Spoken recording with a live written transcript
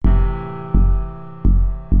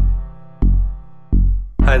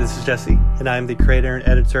Hi, this is Jesse, and I am the creator and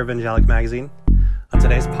editor of Angelic Magazine. On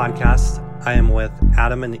today's podcast, I am with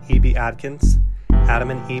Adam and Ebie Adkins.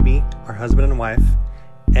 Adam and Ebie are husband and wife,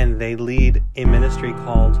 and they lead a ministry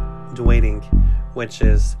called Dwaiting, which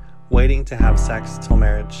is waiting to have sex till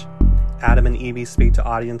marriage. Adam and Ebie speak to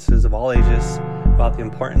audiences of all ages about the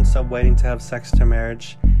importance of waiting to have sex to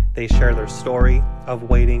marriage. They share their story of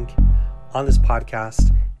waiting on this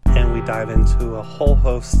podcast, and we dive into a whole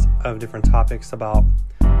host of different topics about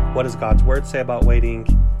what does God's word say about waiting,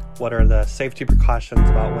 what are the safety precautions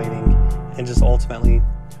about waiting, and just ultimately,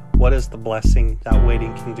 what is the blessing that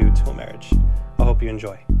waiting can do to a marriage. I hope you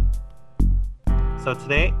enjoy. So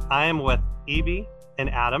today I am with Ebie and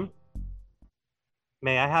Adam.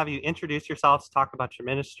 May I have you introduce yourselves, talk about your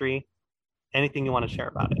ministry, anything you want to share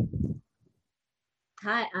about it.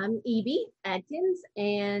 Hi, I'm Ebie Adkins,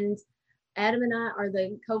 and Adam and I are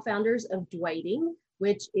the co-founders of Dwaiting,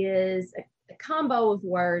 which is a combo of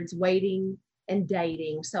words, waiting and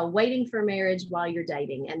dating. So waiting for marriage while you're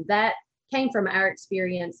dating. And that came from our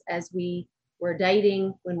experience as we were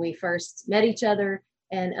dating when we first met each other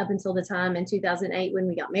and up until the time in 2008 when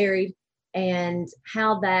we got married, and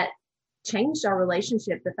how that changed our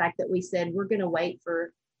relationship. The fact that we said we're going to wait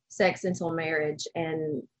for sex until marriage,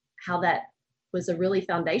 and how that was a really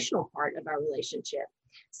foundational part of our relationship.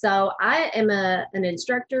 So I am an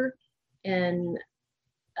instructor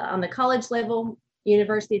on the college level,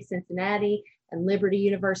 University of Cincinnati and Liberty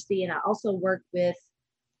University. And I also work with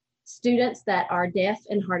students that are deaf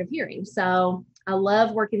and hard of hearing. So I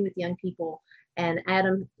love working with young people, and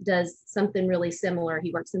Adam does something really similar.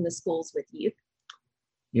 He works in the schools with youth.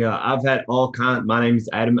 Yeah, I've had all kinds. My name is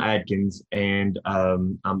Adam Adkins, and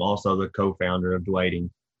I'm also the co-founder of Dwaiting.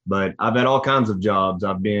 But I've had all kinds of jobs.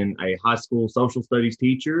 I've been a high school social studies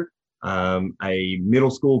teacher, a middle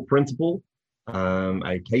school principal,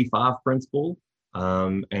 a K-5 principal,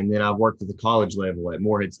 and then I've worked at the college level at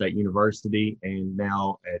Morehead State University and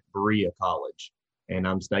now at Berea College. And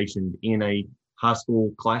I'm stationed in a high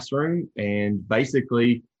school classroom, and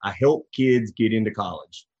basically I help kids get into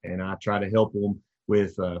college, and I try to help them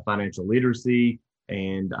with financial literacy,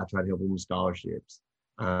 and I try to help them with scholarships.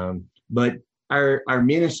 But our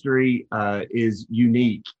ministry is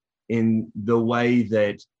unique in the way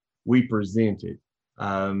that we present it,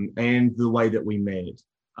 and the way that we met.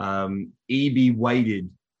 Ebie waited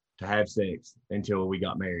to have sex until we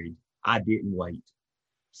got married. I didn't wait.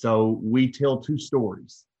 So we tell two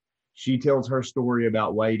stories. She tells her story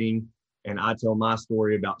about waiting, and I tell my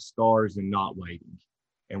story about scars and not waiting.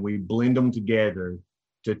 And we blend them together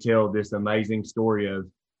to tell this amazing story of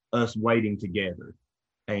us waiting together.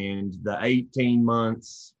 And the 18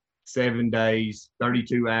 months, 7 days,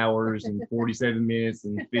 32 hours, and 47 minutes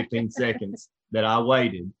and 15 seconds that I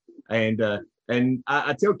waited. And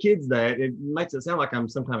I tell kids that it makes it sound like I'm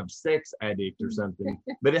some kind of sex addict or something,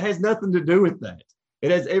 but it has nothing to do with that.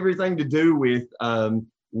 It has everything to do with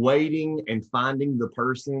waiting and finding the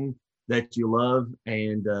person that you love,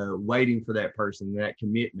 and waiting for that person, that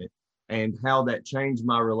commitment, and how that changed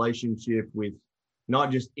my relationship with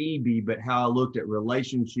not just Ebie, but how I looked at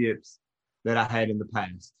relationships that I had in the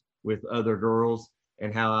past with other girls,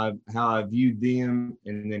 and how I viewed them,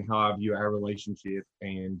 and then how I view our relationship.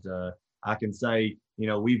 And I can say,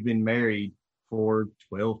 we've been married for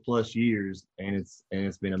 12 plus years, and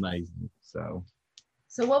it's been amazing. So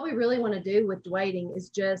what we really want to do with Dwaiting is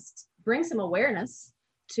just bring some awareness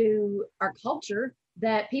to our culture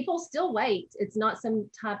that people still wait. It's not some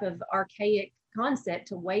type of archaic concept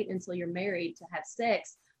to wait until you're married to have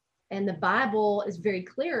sex. And the Bible is very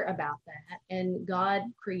clear about that. And God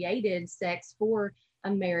created sex for a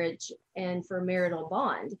marriage and for a marital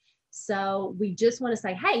bond. So we just want to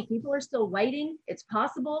say, hey, people are still waiting. It's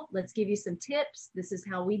possible. Let's give you some tips. This is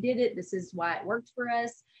how we did it. This is why it worked for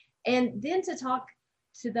us. And then to talk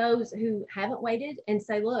to those who haven't waited and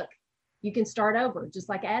say, look, you can start over just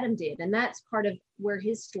like Adam did. And that's part of where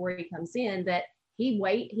his story comes in, that he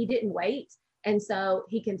didn't wait. And so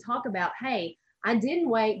he can talk about, hey, I didn't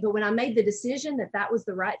wait, but when I made the decision that was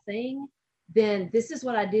the right thing, then this is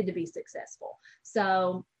what I did to be successful.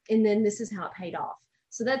 So, and then this is how it paid off.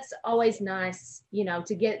 So that's always nice,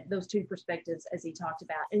 to get those two perspectives as he talked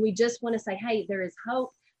about. And we just want to say, hey, there is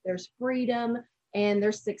hope, there's freedom, and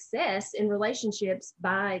there's success in relationships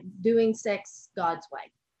by doing sex God's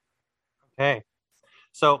way. Okay.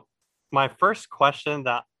 So my first question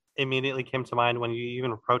that immediately came to mind when you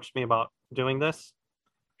even approached me about doing this,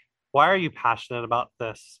 why are you passionate about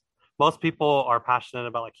this? Most people are passionate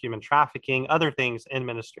about like human trafficking, other things in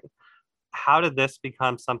ministry. How did this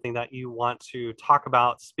become something that you want to talk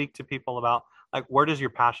about, speak to people about? Like, where does your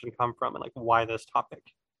passion come from, and like, why this topic?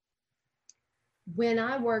 when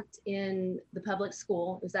I worked in the public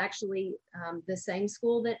school, it was actually the same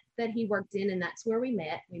school that he worked in, and that's where we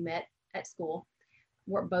met. We met at school.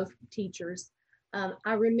 We're both teachers.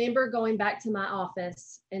 I remember going back to my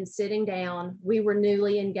office and sitting down. We were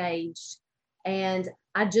newly engaged, and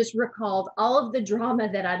I just recalled all of the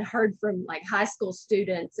drama that I'd heard from like high school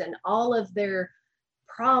students and all of their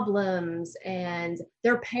problems and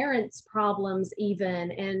their parents' problems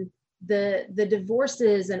even, and the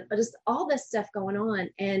divorces and just all this stuff going on.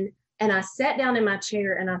 And I sat down in my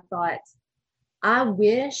chair and I thought, I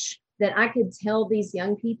wish that I could tell these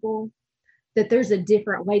young people that there's a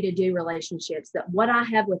different way to do relationships, that what I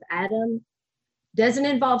have with Adam doesn't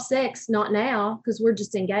involve sex, not now, because we're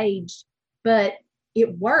just engaged, but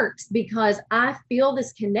it works because I feel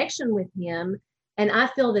this connection with him and I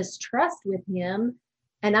feel this trust with him,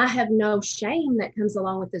 and I have no shame that comes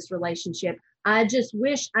along with this relationship. I just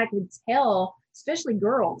wish I could tell, especially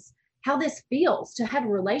girls, how this feels to have a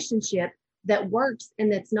relationship that works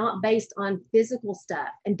and that's not based on physical stuff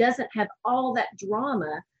and doesn't have all that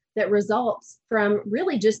drama that results from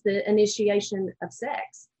really just the initiation of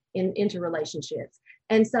sex into relationships.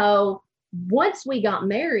 And so once we got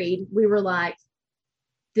married, we were like,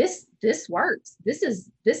 this works. This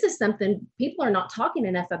is something people are not talking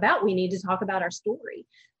enough about. We need to talk about our story.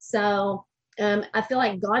 So I feel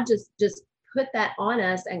like God just put that on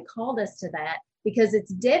us and called us to that, because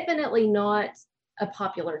it's definitely not a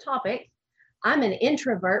popular topic. I'm an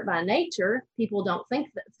introvert by nature. People don't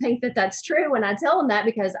think that that's true when I tell them that,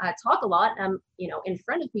 because I talk a lot. I'm, in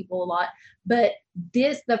front of people a lot. But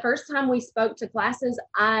the first time we spoke to classes,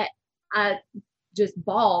 I just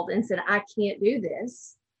bawled and said, I can't do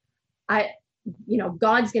this.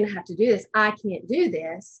 God's going to have to do this. I can't do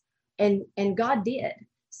this. And God did.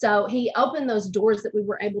 So he opened those doors that we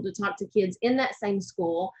were able to talk to kids in that same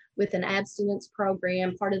school with an abstinence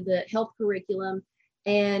program, part of the health curriculum.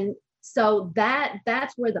 And so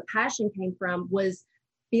that's where the passion came from, was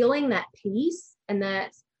feeling that peace and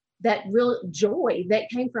that real joy that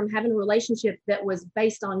came from having a relationship that was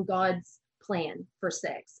based on God's plan for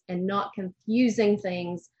sex and not confusing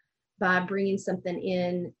things by bringing something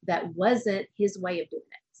in that wasn't his way of doing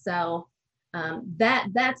it. So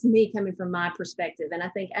that's me coming from my perspective. And I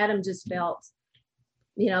think Adam just felt,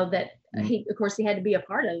 that he had to be a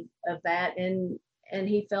part of that. And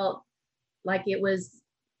he felt like it was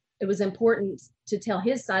important to tell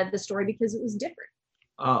his side of the story because it was different.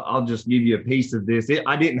 I'll just give you a piece of this.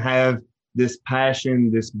 I didn't have this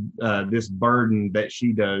passion, this burden that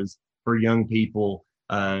she does for young people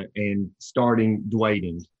and starting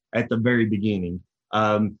Dwaiting at the very beginning.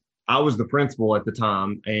 I was the principal at the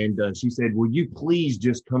time, and she said, will you please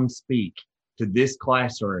just come speak to this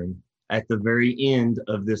classroom at the very end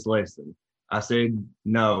of this lesson? I said,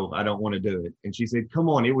 no, I don't want to do it. And she said, come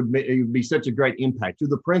on, it would be such a great impact. To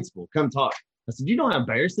the principal, come talk. I said, you know how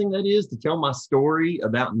embarrassing that is to tell my story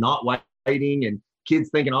about not waiting and kids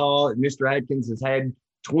thinking, oh, Mr. Adkins has had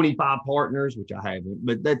 25 partners, which I haven't,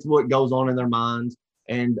 but that's what goes on in their minds.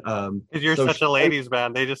 And you're such a ladies'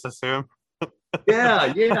 man, they just assume.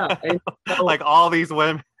 Yeah. And so, like all these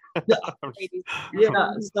women.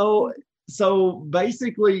 Yeah. So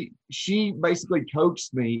basically, she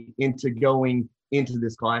coached me into going into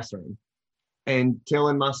this classroom and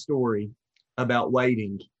telling my story about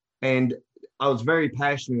waiting. And I was very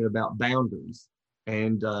passionate about boundaries.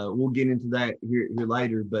 And we'll get into that here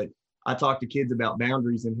later. But I talked to kids about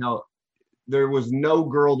boundaries and how there was no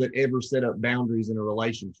girl that ever set up boundaries in a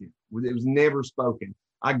relationship. It was never spoken.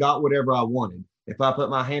 I got whatever I wanted. If I put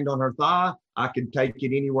my hand on her thigh, I could take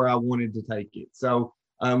it anywhere I wanted to take it. So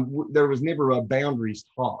there was never a boundaries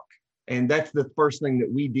talk. And that's the first thing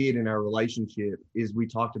that we did in our relationship is we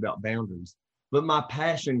talked about boundaries. But my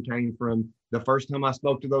passion came from the first time I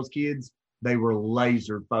spoke to those kids, they were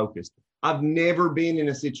laser focused. I've never been in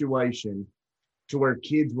a situation to where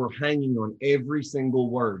kids were hanging on every single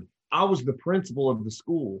word. I was the principal of the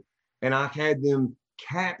school and I had them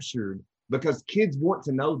captured because kids want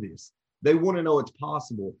to know this. They want to know it's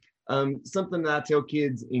possible. Something that I tell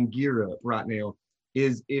kids in Gear Up right now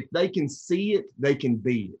is if they can see it, they can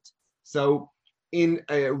be it. So in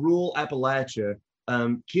rural Appalachia,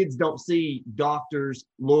 kids don't see doctors,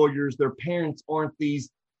 lawyers, their parents aren't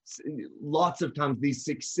lots of times these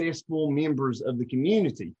successful members of the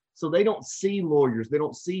community. So they don't see lawyers, they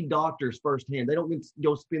don't see doctors firsthand. They don't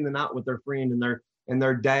go spend the night with their friend and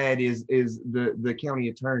their dad is the county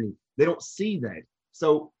attorney. They don't see that.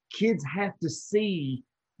 So kids have to see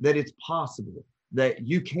that it's possible, that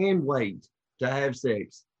you can wait to have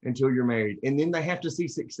sex until you're married. And then they have to see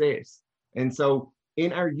success. And so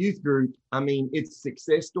in our youth group, I mean, it's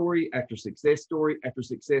success story after success story after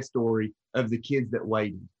success story of the kids that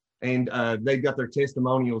waited. And they've got their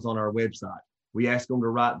testimonials on our website. We asked them to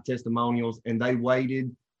write testimonials, and they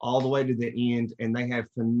waited all the way to the end, and they have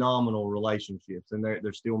phenomenal relationships, and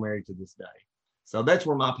they're still married to this day. So that's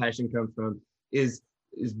where my passion comes from, is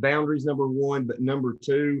boundaries, number one, but number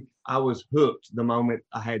two, I was hooked the moment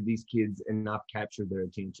I had these kids and I've captured their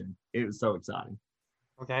attention. It was so exciting.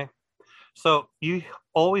 Okay. So you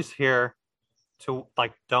always hear to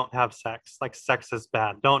like, don't have sex. Like, sex is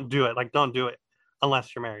bad. Don't do it. Like, don't do it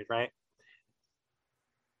unless you're married, right?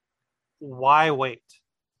 Why wait?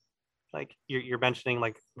 Like you're mentioning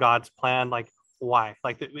like God's plan. Like, why?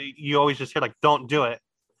 Like you always just hear like, don't do it,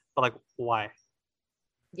 but like, why?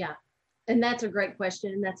 Yeah. And that's a great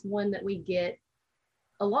question. And that's one that we get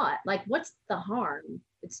a lot. Like, what's the harm?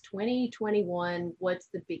 It's 2021. What's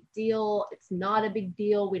the big deal? It's not a big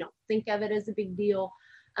deal. We don't think of it as a big deal.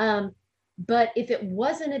 But if it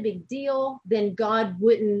wasn't a big deal, then God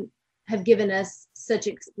wouldn't have given us such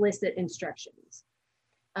explicit instructions.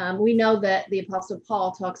 We know that the Apostle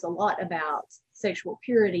Paul talks a lot about sexual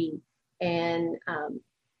purity and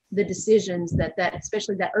the decisions that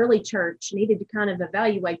especially that early church needed to kind of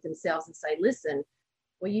evaluate themselves and say, listen,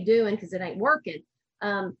 what are you doing? Because it ain't working.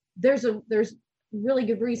 There's really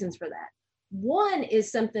good reasons for that. One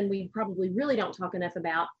is something we probably really don't talk enough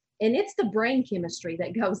about, and it's the brain chemistry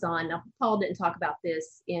that goes on. Now, Paul didn't talk about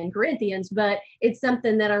this in Corinthians, but it's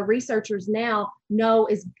something that our researchers now know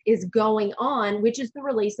is going on, which is the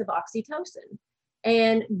release of oxytocin.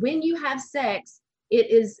 And when you have sex,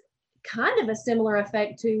 it is kind of a similar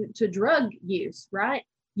effect to drug use, right?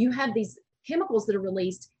 You have these chemicals that are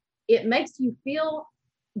released. It makes you feel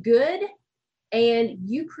good, and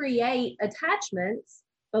you create attachments,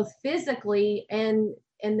 both physically and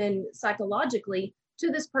then psychologically, to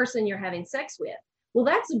this person you're having sex with. Well,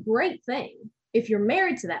 that's a great thing if you're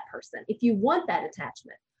married to that person, if you want that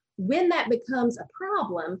attachment. When that becomes a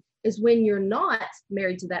problem is when you're not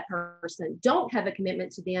married to that person, don't have a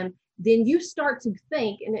commitment to them, then you start to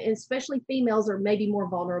think, and especially females are maybe more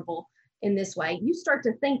vulnerable in this way, you start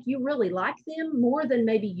to think you really like them more than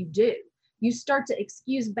maybe you do. You start to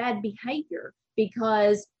excuse bad behavior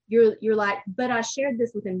because you're like, but I shared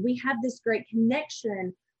this with him. We have this great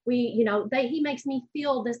connection. He makes me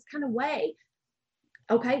feel this kind of way.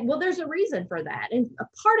 Okay, well, there's a reason for that. And a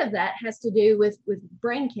part of that has to do with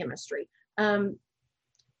brain chemistry.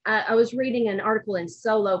 I was reading an article in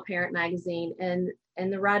Solo Parent magazine, and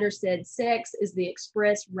the writer said sex is the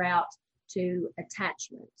express route to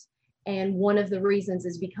attachment. And one of the reasons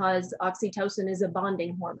is because oxytocin is a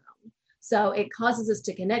bonding hormone. So it causes us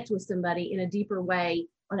to connect with somebody in a deeper way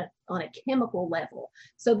on a chemical level.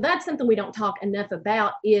 So that's something we don't talk enough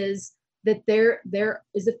about, is that there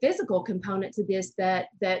is a physical component to this that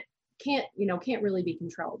can't really be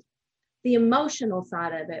controlled. The emotional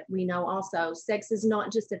side of it, we know also, sex is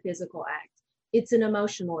not just a physical act. It's an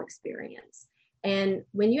emotional experience. And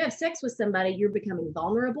when you have sex with somebody, you're becoming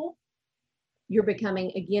vulnerable. You're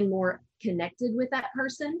becoming, again, more connected with that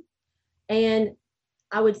person. And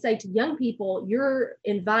I would say to young people, you're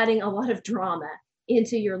inviting a lot of drama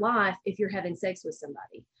into your life if you're having sex with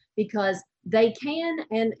somebody, because they can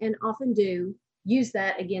and often do use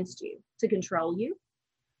that against you to control you,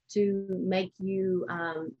 to make you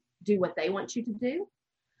do what they want you to do,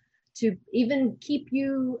 to even keep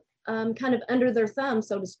you kind of under their thumb,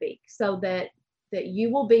 so to speak, so that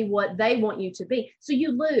you will be what they want you to be. So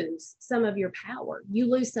you lose some of your power, you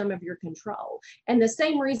lose some of your control. And the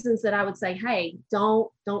same reasons that I would say, hey,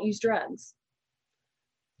 don't use drugs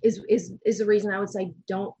is the reason I would say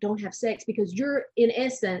don't have sex, because you're in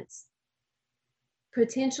essence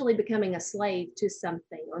potentially becoming a slave to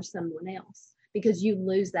something or someone else, because you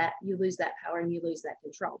lose that power and you lose that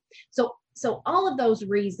control. So all of those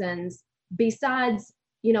reasons, besides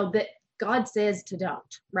that God says to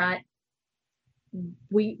don't, right?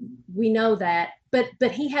 We know that,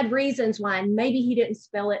 but he had reasons why, and maybe he didn't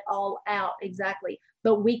spell it all out exactly,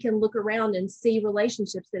 but we can look around and see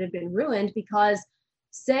relationships that have been ruined because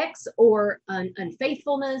sex or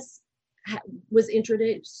unfaithfulness was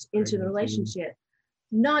introduced into the relationship.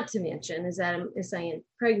 Not to mention, as Adam is saying,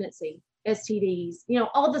 pregnancy, STDs,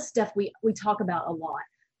 all the stuff we talk about a lot.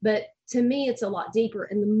 But to me, it's a lot deeper.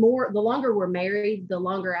 And the longer we're married, the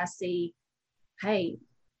longer I see, hey,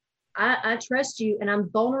 I trust you and I'm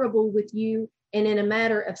vulnerable with you. And in a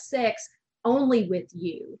matter of sex, only with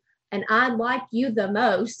you. And I like you the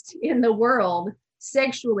most in the world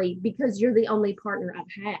sexually because you're the only partner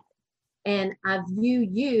I've had. And I view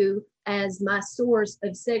you as my source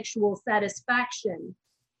of sexual satisfaction.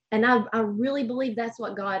 And I really believe that's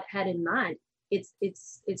what God had in mind. It's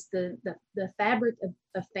the fabric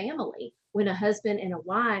of family when a husband and a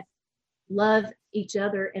wife love each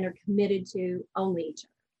other and are committed to only each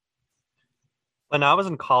other. When I was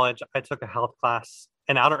in college, I took a health class,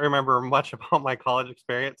 and I don't remember much about my college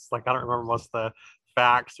experience. Like, I don't remember most of the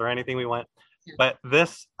facts or anything we went, but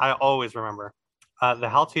this I always remember. The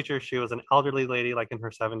health teacher, she was an elderly lady, like in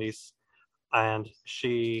her 70s, and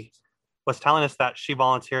she was telling us that she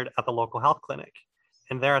volunteered at the local health clinic.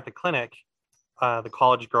 And there at the clinic, the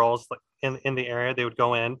college girls in the area, they would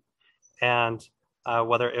go in, and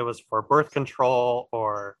whether it was for birth control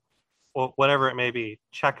or whatever it may be,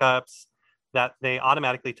 checkups, that they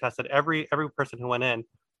automatically tested every person who went in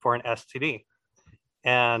for an STD.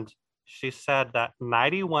 And she said that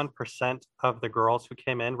 91% of the girls who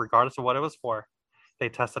came in, regardless of what it was for, they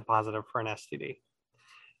tested positive for an STD.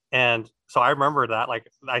 And so I remember that, like,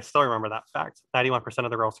 I still remember that fact. 91% of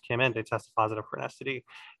the girls who came in, they tested positive for an STD.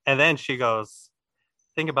 And then she goes,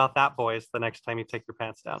 think about that, boys, the next time you take your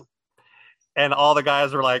pants down. And all the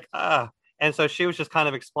guys were like, ah. And so she was just kind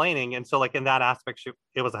of explaining. And so, like, in that aspect,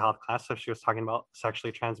 it was a health class. So she was talking about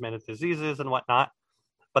sexually transmitted diseases and whatnot.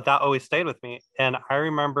 But that always stayed with me. And I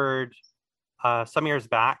remembered some years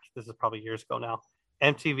back, this is probably years ago now,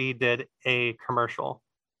 MTV did a commercial,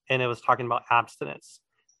 and it was talking about abstinence.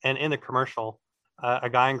 And in the commercial, a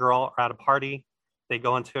guy and girl are at a party. They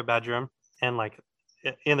go into a bedroom, and like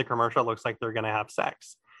in the commercial, it looks like they're going to have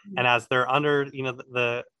sex. Mm-hmm. And as they're under,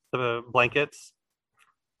 the blankets,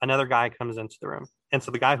 another guy comes into the room. And so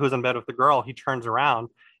the guy who's in bed with the girl, he turns around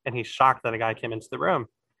and he's shocked that a guy came into the room.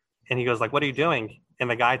 And he goes like, what are you doing? And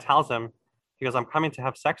the guy tells him, he goes, I'm coming to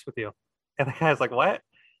have sex with you. And the guy's like, what?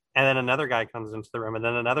 And then another guy comes into the room, and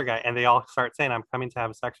then another guy, and they all start saying, I'm coming to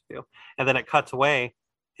have sex with you. And then it cuts away,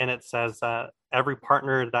 and it says, every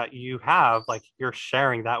partner that you have, like, you're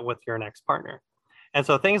sharing that with your next partner. And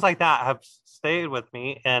so things like that have stayed with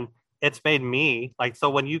me, and it's made me, like, so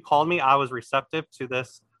when you called me, I was receptive to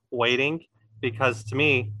this waiting, because to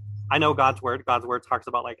me, I know God's word talks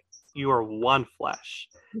about, like, you are one flesh.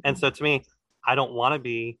 And so to me, I don't want to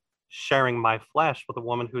be sharing my flesh with a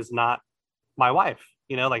woman who's not my wife,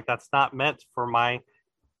 like, that's not meant for my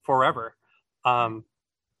forever.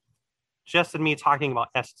 Just in me talking about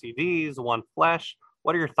STDs, one flesh,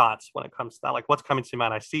 what are your thoughts when it comes to that? Like, what's coming to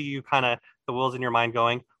mind? I see you kind of, the wheels in your mind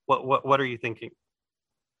going, what are you thinking?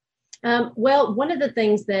 Well, one of the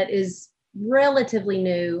things that is relatively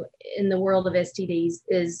new in the world of STDs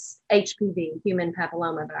is HPV, human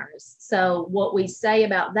papillomavirus. So what we say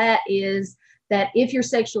about that is that if you're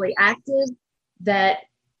sexually active, that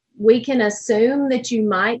we can assume that you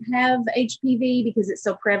might have HPV because it's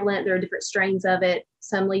so prevalent. There are different strains of it.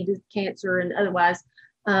 Some lead to cancer and otherwise.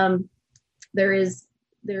 There's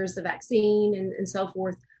the vaccine and so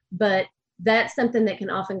forth. But that's something that can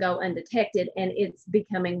often go undetected, and it's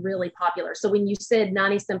becoming really popular. So when you said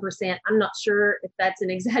 90-some%, I'm not sure if that's an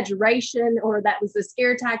exaggeration or that was a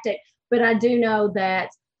scare tactic, but I do know that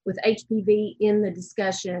with HPV in the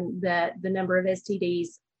discussion, that the number of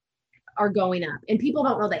STDs are going up, and people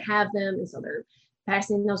don't know they have them, and so they're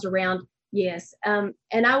passing those around. Yes, and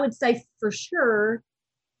I would say for sure,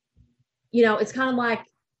 it's kind of like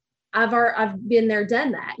I've been there,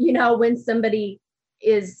 done that. When somebody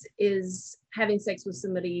is having sex with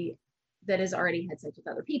somebody that has already had sex with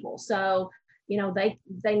other people, so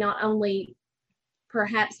they not only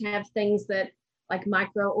perhaps have things that, like,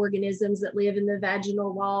 microorganisms that live in the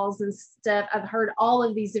vaginal walls and stuff. I've heard all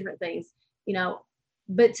of these different things,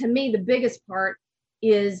 but to me, the biggest part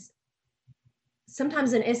is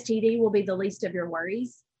sometimes an STD will be the least of your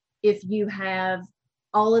worries if you have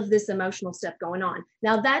all of this emotional stuff going on.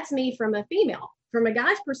 Now, that's me from a female. From a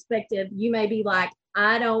guy's perspective, you may be like,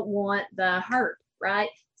 I don't want the hurt, right?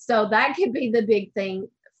 So that could be the big thing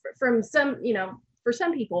from some, for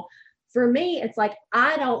some people. For me, it's like,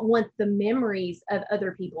 I don't want the memories of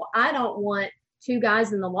other people. I don't want two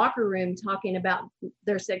guys in the locker room talking about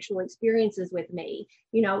their sexual experiences with me,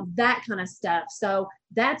 that kind of stuff. So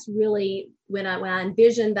that's really when I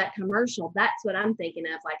envision that commercial, that's what I'm thinking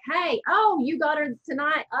of. Like, hey, oh, you got her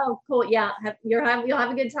tonight. Oh, cool. Yeah. You'll have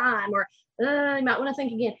a good time. Or you might want to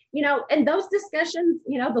think again, and those discussions,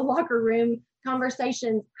 the locker room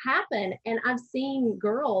conversations happen. And I've seen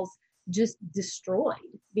girls just destroyed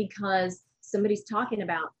because somebody's talking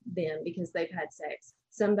about them because they've had sex.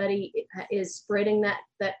 Somebody is spreading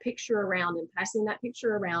that picture around and passing that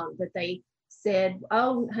picture around that they said,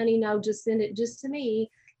 oh, honey, no, just send it just to me.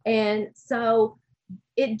 And so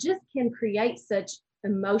it just can create such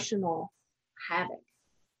emotional havoc.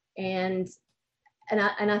 And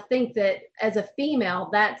I think that as a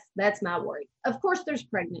female, that's my worry. Of course, there's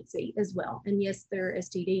pregnancy as well. And yes, there are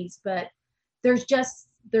STDs, but there's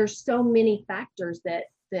so many factors that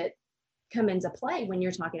come into play when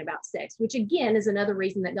you're talking about sex, which again is another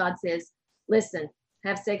reason that God says, listen,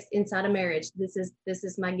 have sex inside a marriage. This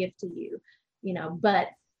is my gift to you, but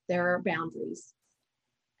there are boundaries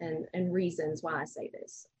and reasons why I say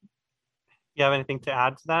this. You have anything to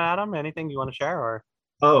add to that, Adam? Anything you want to share, or?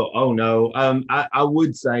 Oh no. I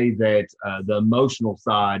would say that the emotional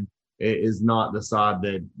side is not the side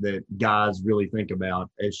that guys really think about.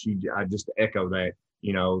 I just echo that.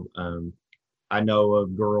 I know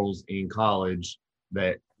of girls in college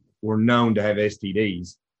that were known to have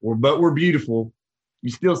STDs, but we're beautiful. You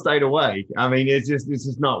still stayed away. I mean, it's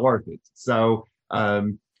just not worth it. So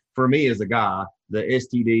for me as a guy, the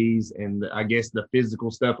STDs and I guess the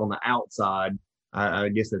physical stuff on the outside, I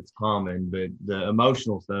guess that's common, but the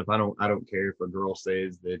emotional stuff, I don't care if a girl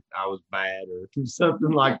says that I was bad or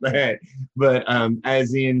something like that. But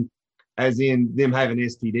as in them having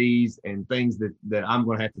STDs and things that I'm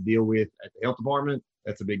going to have to deal with at the health department,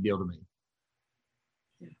 that's a big deal to me.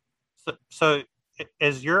 So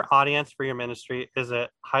is your audience for your ministry, is it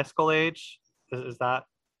high school age? Is that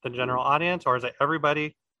the general audience, or is it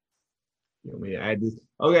everybody? You want me to add this?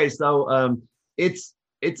 Okay, so it's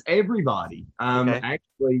everybody. Okay.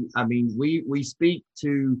 Actually, I mean, we speak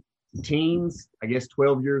to teens, I guess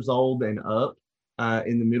 12 years old and up,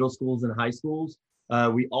 in the middle schools and high schools.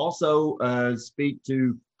 We also speak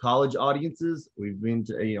to college audiences. We've been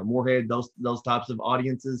to Moorhead, those types of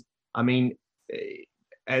audiences. I mean,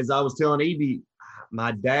 as I was telling Evie,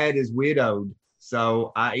 my dad is widowed,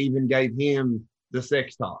 so I even gave him the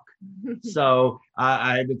sex talk. So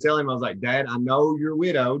I had to tell him, I was like, Dad, I know you're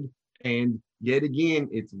widowed, and yet again,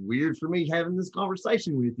 it's weird for me having this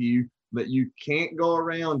conversation with you, but you can't go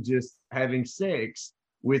around just having sex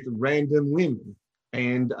with random women.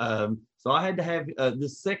 And so I had to have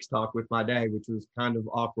this sex talk with my dad, which was kind of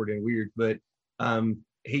awkward and weird, but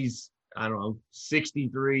he's, I don't know,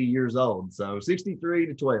 63 years old. So 63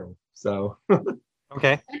 to 12. So.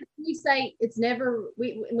 Okay. And we say it's never,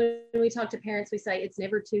 when we talk to parents, we say it's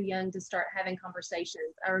never too young to start having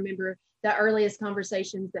conversations. I remember the earliest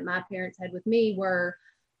conversations that my parents had with me were,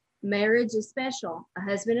 marriage is special. A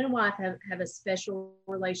husband and wife have a special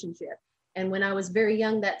relationship. And when I was very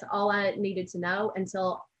young, that's all I needed to know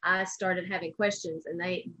until I started having questions, and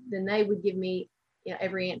then they would give me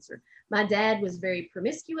every answer. My dad was very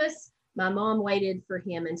promiscuous. My mom waited for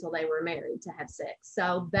him until they were married to have sex.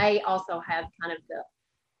 So they also have kind of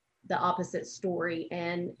the opposite story.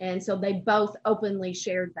 And so they both openly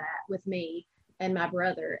shared that with me and my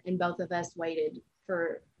brother, and both of us waited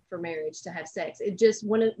for marriage to have sex. It just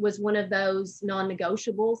was one of those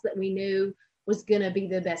non-negotiables that we knew was going to be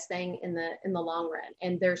the best thing in the long run.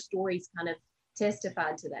 And their stories kind of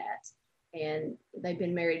testified to that. And they've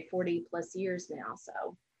been married 40 plus years now.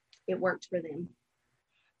 So it worked for them.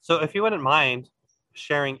 So if you wouldn't mind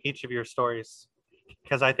sharing each of your stories,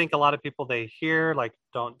 because I think a lot of people, they hear like,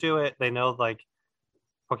 don't do it. They know like,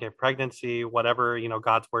 okay, pregnancy, whatever,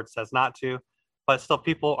 God's word says not to, but still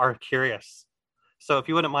people are curious. So if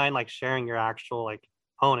you wouldn't mind like sharing your actual like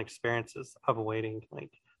own experiences of waiting,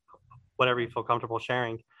 like whatever you feel comfortable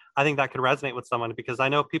sharing, I think that could resonate with someone, because I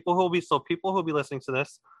know people who will be listening to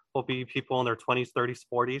this will be people in their 20s, 30s,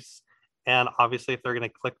 40s. And obviously if they're going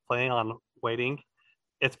to click play on waiting,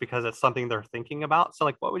 it's because it's something they're thinking about. So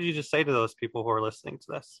like, what would you just say to those people who are listening to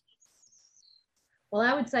this? Well,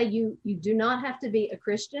 I would say you do not have to be a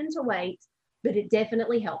Christian to wait, but it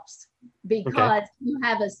definitely helps, because you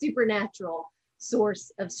have a supernatural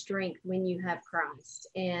source of strength when you have Christ.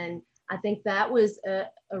 And I think that was a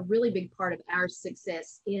really big part of our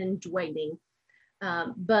success in Dwaiting.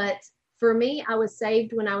 But for me, I was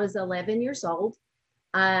saved when I was 11 years old.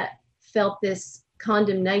 I felt this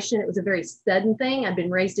condemnation. It was a very sudden thing. I'd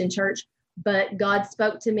been raised in church, but God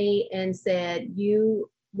spoke to me and said, you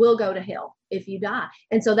will go to hell if you die.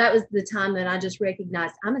 And so that was the time that I just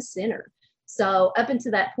recognized I'm a sinner. So up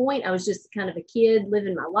until that point, I was just kind of a kid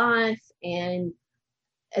living my life. And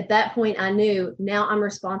at that point, I knew now I'm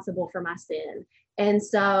responsible for my sin. And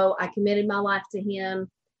so I committed my life to him.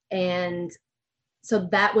 And so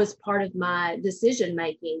that was part of my decision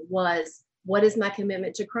making, was what is my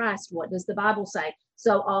commitment to Christ? What does the Bible say?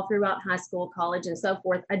 So all throughout high school, college, and so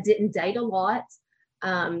forth, I didn't date a lot,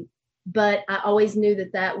 but I always knew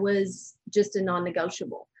that was just a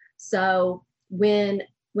non-negotiable. So when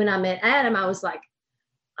I met Adam, I was like,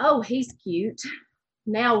 oh, he's cute.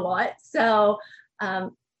 Now what? So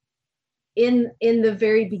in the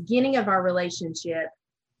very beginning of our relationship,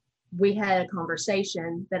 we had a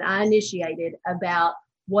conversation that I initiated about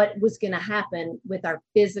what was going to happen with the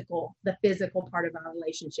physical part of our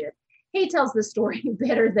relationship. he tells the story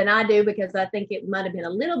better than I do because I think it might have been a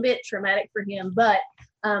little bit traumatic for him. But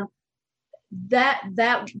that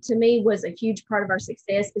to me was a huge part of our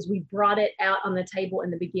success is we brought it out on the table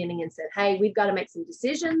in the beginning and said, hey, we've got to make some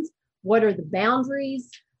decisions. What are the boundaries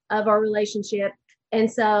of our relationship?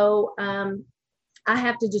 And so I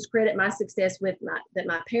have to just credit my success with that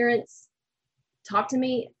my parents talked to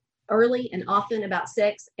me early and often about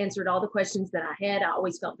sex, answered all the questions that I had. I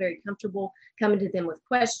always felt very comfortable coming to them with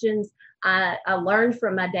questions. I learned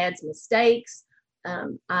from my dad's mistakes.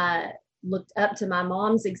 I looked up to my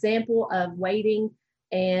mom's example of waiting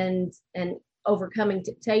and overcoming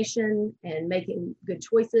temptation and making good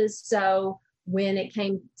choices. So when it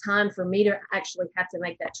came time for me to actually have to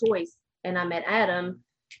make that choice and I met Adam,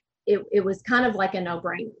 it was kind of like a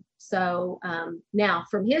no-brainer. So now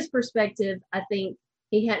from his perspective, I think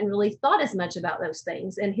he hadn't really thought as much about those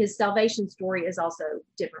things. And his salvation story is also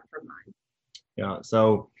different from mine. Yeah.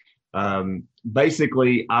 So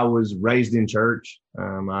basically, I was raised in church.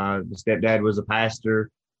 My stepdad was a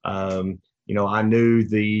pastor. I knew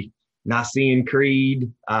the Nicene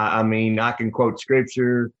Creed. I can quote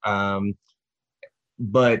scripture,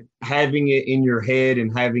 but having it in your head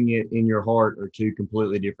and having it in your heart are two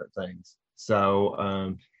completely different things.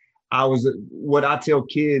 So what I tell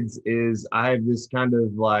kids is I have this kind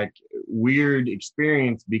of like weird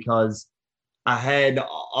experience because I had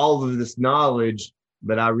all of this knowledge,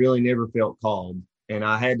 but I really never felt called. And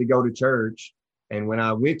I had to go to church. And when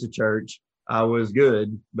I went to church, I was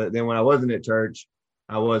good. But then when I wasn't at church,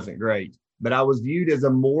 I wasn't great. But I was viewed as a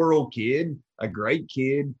moral kid, a great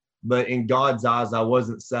kid. But in God's eyes, I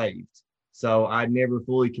wasn't saved. So I never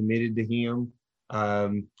fully committed to him.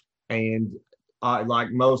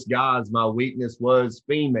 Like most guys, my weakness was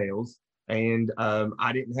females. And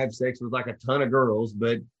I didn't have sex with like a ton of girls,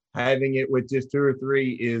 but having it with just 2 or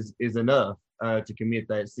 3 is enough to commit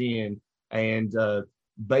that sin. And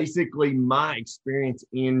basically my experience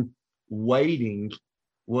in waiting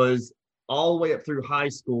was all the way up through high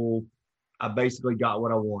school. I basically got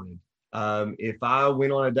what I wanted. If I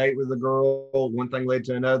went on a date with a girl, one thing led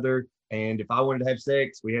to another. And if I wanted to have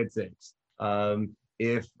sex, we had sex.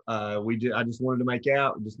 If I just wanted to make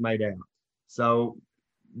out, we just made out. So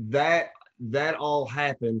that all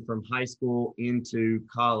happened from high school into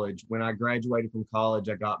college. When I graduated from college,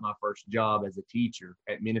 I got my first job as a teacher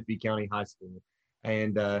at Menifee County High School.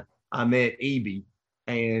 And I met Ebie,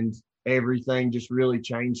 and everything just really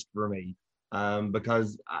changed for me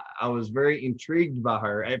because I was very intrigued by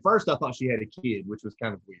her. At first, I thought she had a kid, which was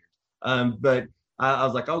kind of weird. But I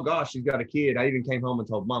was like, oh gosh, she's got a kid. I even came home and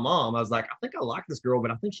told my mom, I was like, I think I like this girl,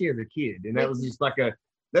 but I think she has a kid. And that was just like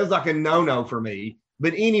a no-no for me.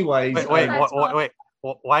 But anyways. Wait.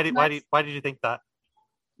 Why did you think that?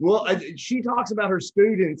 Well, she talks about her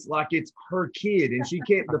students like it's her kid. And she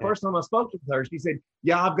can't, the first time I spoke with her, she said,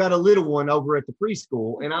 yeah, I've got a little one over at the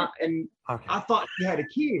preschool. And I thought she had a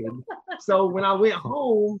kid. So when I went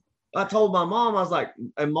home, I told my mom, I was like,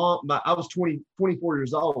 and mom, I was 24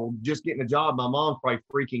 years old, just getting a job. My mom's probably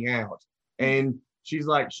freaking out. And she's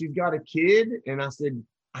like, she's got a kid. And I said,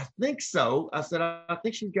 I think so. I said, I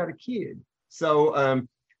think she's got a kid. So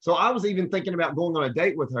I was even thinking about going on a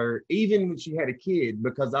date with her, even when she had a kid,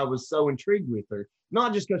 because I was so intrigued with her.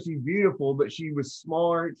 Not just because she's beautiful, but she was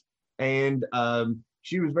smart and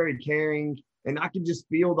she was very caring. And I could just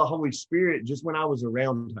feel the Holy Spirit just when I was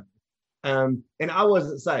around her. And I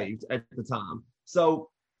wasn't saved at the time. So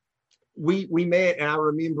we met, and I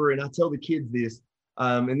remember, and I tell the kids this,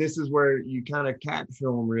 and this is where you kind of capture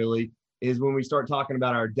them really, is when we start talking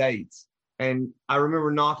about our dates. And I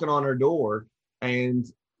remember knocking on her door, and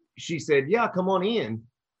she said, yeah, come on in.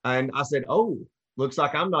 And I said, oh, looks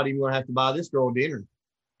like I'm not even going to have to buy this girl dinner.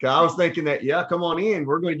 Because I was thinking that, yeah, come on in.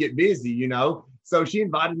 We're going to get busy, So she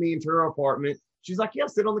invited me into her apartment. She's like, yeah,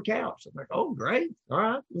 sit on the couch. I'm like, oh, great. All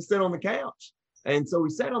right, let's sit on the couch. And so we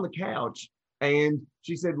sat on the couch, and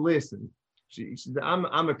she said, listen, she said,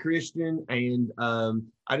 I'm a Christian, and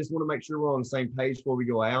I just want to make sure we're on the same page before we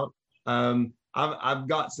go out. I've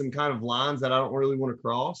got some kind of lines that I don't really want to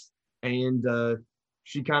cross. And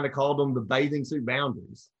she kind of called them the bathing suit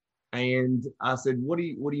boundaries. And I said, what do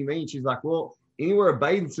you mean? She's like, well, anywhere a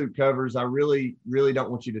bathing suit covers, I really, really don't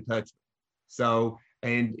want you to touch it. So,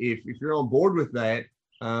 and if you're on board with that,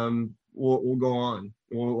 we'll go on.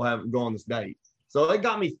 We'll go on this date. So it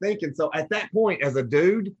got me thinking. So at that point, as a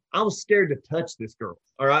dude, I was scared to touch this girl.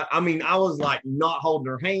 All right. I mean, I was like not holding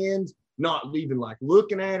her hand, not even like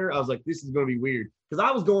looking at her. I was like, this is going to be weird. Because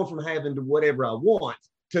I was going from having to whatever I want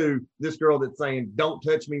to this girl that's saying, don't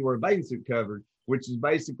touch me where a bathing suit covered, which is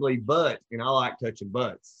basically butt. And I like touching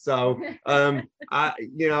butts. So, and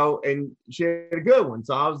she had a good one.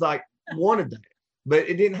 So I was like, wanted that, but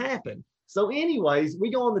it didn't happen. So anyways, we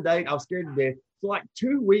go on the date. I was scared to death. So like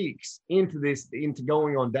 2 weeks into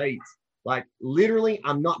going on dates, like literally,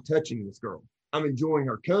 I'm not touching this girl. I'm enjoying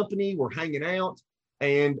her company. We're hanging out.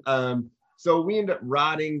 And so we end up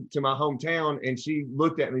riding to my hometown, and she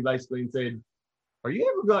looked at me basically and said, "Are you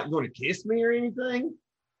ever going to kiss me or anything?"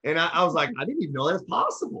 And I was like, I didn't even know that's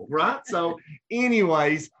possible, right? So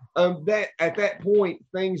anyways, that at that point,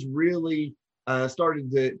 things really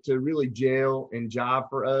started to really gel and jive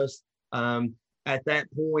for us. At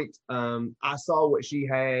that point, I saw what she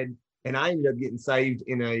had, and I ended up getting saved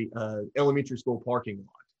in a elementary school parking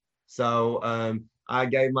lot. So I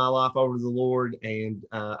gave my life over to the Lord, and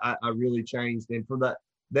I really changed. And for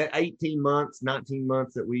that 18 months, 19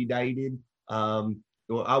 months that we dated, well,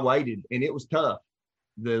 I waited, and it was tough.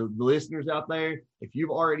 The listeners out there, if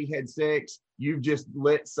you've already had sex, you've just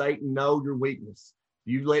let Satan know your weakness.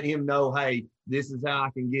 You've let him know, hey, this is how I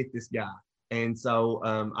can get this guy. And so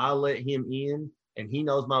I let him in, and he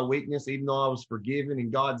knows my weakness, even though I was forgiven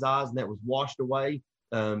in God's eyes, and that was washed away.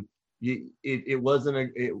 It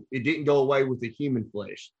didn't go away with the human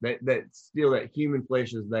flesh. That still, that human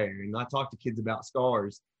flesh is there. And I talk to kids about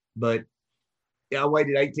scars, but I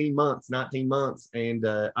waited 18 months, 19 months. And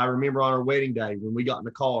I remember on our wedding day, when we got in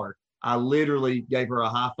the car, I literally gave her a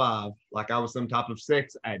high five like I was some type of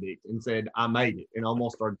sex addict and said, I made it, and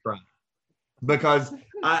almost started crying. Because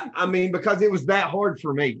because it was that hard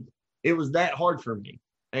for me. It was that hard for me.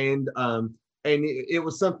 And it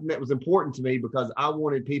was something that was important to me, because I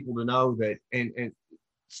wanted people to know that, and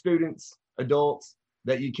students, adults,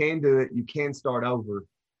 that you can do it, you can start over.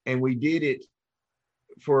 And we did it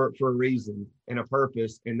for a reason and a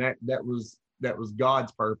purpose, and that was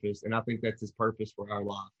God's purpose, and I think that's his purpose for our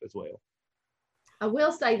life as well. I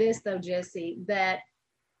will say this though, Jesse, that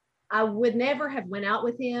I would never have went out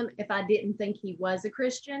with him if I didn't think he was a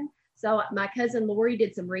Christian. So my cousin Lori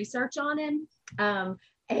did some research on him,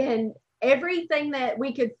 and everything that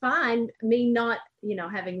we could find, me not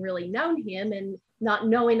having really known him and not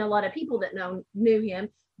knowing a lot of people that knew him,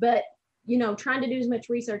 but trying to do as much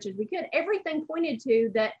research as we could, everything pointed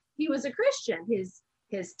to that he was a Christian. His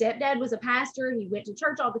stepdad was a pastor. He went to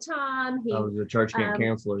church all the time. He was a church camp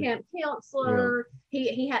counselor. Yeah.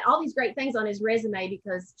 He had all these great things on his resume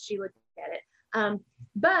because she looked at it.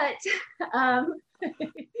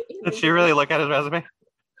 Did she really look at his resume?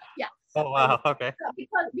 Yeah. Oh wow. Okay.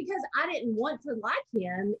 Because I didn't want to like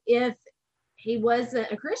him if he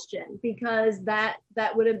wasn't a Christian, because that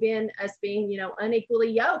would have been us being,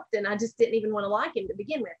 unequally yoked, and I just didn't even want to like him to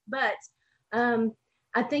begin with. But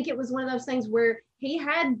I think it was one of those things where he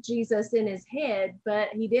had Jesus in his head, but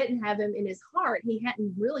he didn't have him in his heart. He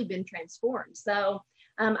hadn't really been transformed. So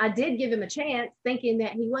I did give him a chance, thinking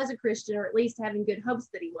that he was a Christian, or at least having good hopes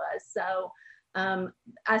that he was. So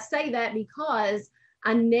I say that because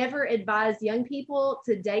I never advise young people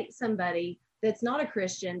to date somebody that's not a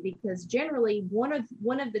Christian, because generally one of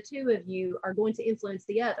the two of you are going to influence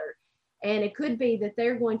the other, and it could be that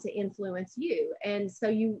they're going to influence you. And so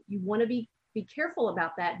you want to be careful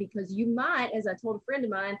about that, because you might, as I told a friend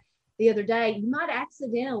of mine the other day, you might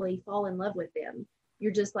accidentally fall in love with them.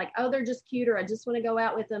 You're just like, oh, they're just cute, or I just want to go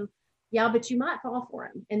out with them. Yeah, but you might fall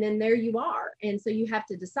for them, and then there you are. And so you have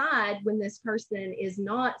to decide, when this person is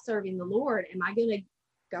not serving the Lord, am I going to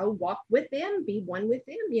go walk with them, be one with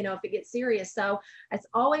them, if it gets serious. So it's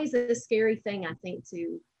always a scary thing, I think,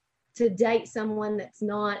 to date someone that's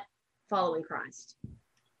not following Christ.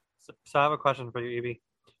 So I have a question for you, Ebie.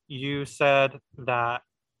 You said that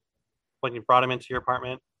when you brought him into your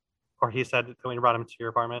apartment, or he said that when you brought him to your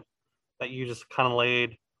apartment, that you just kind of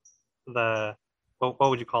laid the, what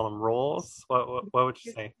would you call them, rules? What would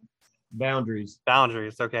you say? Boundaries.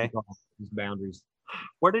 Okay. Boundaries.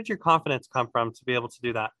 Where did your confidence come from to be able to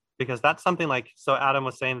do that? Because that's something like, so Adam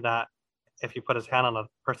was saying that if you put his hand on a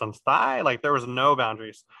person's thigh, like there was no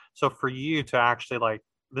boundaries. So for you to actually like,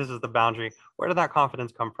 this is the boundary, where did that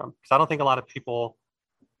confidence come from? Because I don't think a lot of people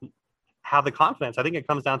have the confidence. I think it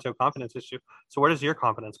comes down to a confidence issue. So where does your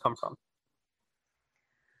confidence come from?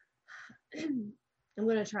 I'm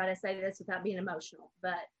going to try to say this without being emotional,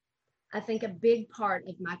 but I think a big part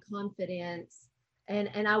of my confidence,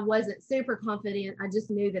 and I wasn't super confident, I just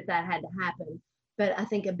knew that had to happen. But I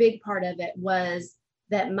think a big part of it was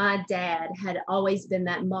that my dad had always been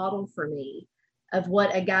that model for me of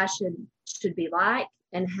what a guy should be like,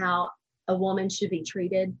 and how a woman should be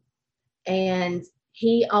treated. And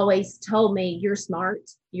he always told me, you're smart,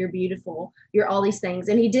 you're beautiful, you're all these things.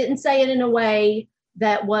 And he didn't say it in a way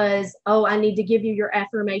that was, oh, I need to give you your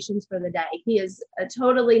affirmations for the day. He is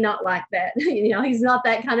totally not like that. He's not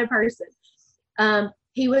that kind of person.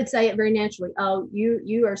 he would say it very naturally. Oh,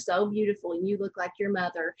 you are so beautiful and you look like your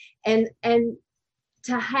mother. And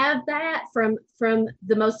to have that from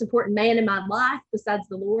the most important man in my life besides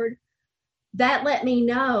the Lord, that let me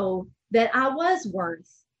know that I was worth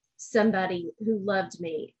somebody who loved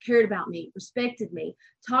me, cared about me, respected me,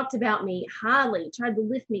 talked about me highly, tried to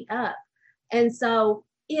lift me up. And so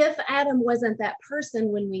if Adam wasn't that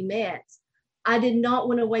person when we met, I did not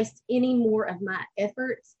want to waste any more of my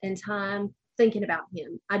efforts and time thinking about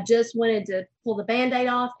him. I just wanted to pull the Band-Aid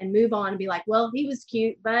off and move on and be like, well, he was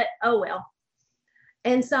cute, but oh well.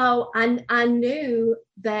 And so I knew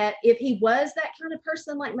that if he was that kind of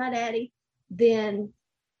person like my daddy, then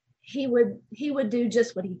he would do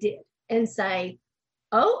just what he did and say,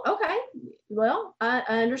 oh, okay, well, I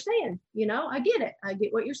understand, I get it. I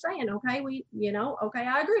get what you're saying. Okay. Okay,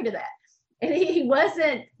 I agree to that. And he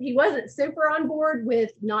wasn't super on board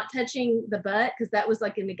with not touching the butt, because that was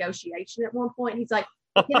like a negotiation at one point. He's like,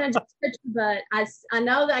 can I just touch the butt? I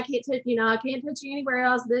know that I can't touch, I can't touch you anywhere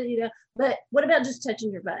else, but what about just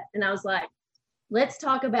touching your butt? And I was like, let's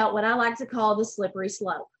talk about what I like to call the slippery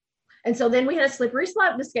slope. And so then we had a slippery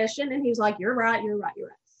slope discussion, and he was like, you're right.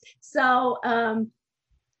 So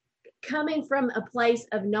coming from a place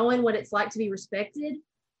of knowing what it's like to be respected,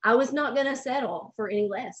 I was not going to settle for any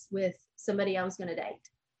less with somebody I was going to date.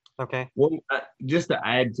 Okay. Well, just to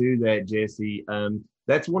add to that, Jesse,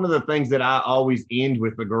 that's one of the things that I always end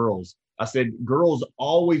with the girls. I said, girls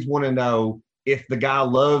always want to know if the guy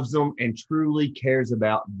loves them and truly cares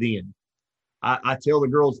about them. I tell the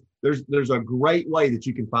girls, there's a great way that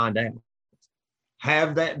you can find out.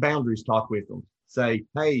 Have that boundaries talk with them. Say,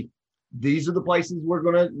 hey, these are the places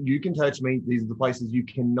you can touch me. These are the places you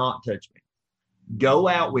cannot touch me. Go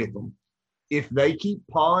out with them. If they keep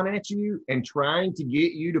pawing at you and trying to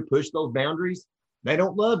get you to push those boundaries, they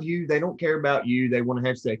don't love you. They don't care about you. They want to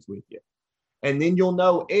have sex with you. And then you'll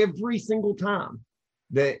know every single time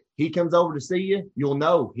that he comes over to see you, you'll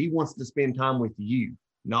know he wants to spend time with you,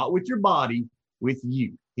 not with your body, with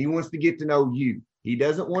you. He wants to get to know you. He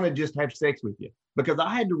doesn't want to just have sex with you. Because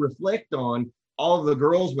I had to reflect on all of the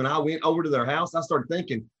girls when I went over to their house. I started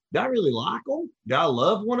thinking, did I really like them? Did I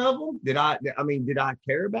love one of them? Did I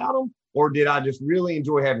care about them? Or did I just really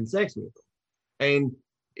enjoy having sex with them? And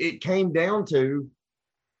it came down to,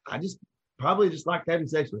 I just probably just liked having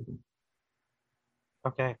sex with them.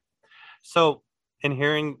 Okay. So in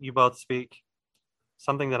hearing you both speak,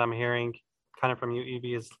 something that I'm hearing kind of from you,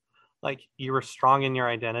 Ebie, is like you were strong in your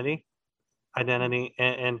identity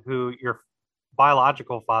and who your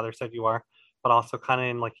biological father said you are, but also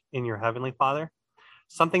kind of in your heavenly father.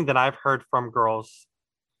 Something that I've heard from girls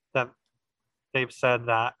that they've said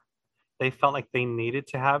that they felt like they needed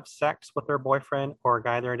to have sex with their boyfriend or a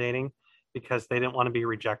guy they're dating because they didn't want to be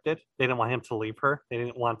rejected. They didn't want him to leave her. They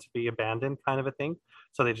didn't want to be abandoned, kind of a thing.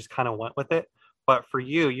 So they just kind of went with it. But for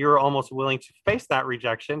you, you were almost willing to face that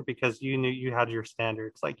rejection because you knew you had your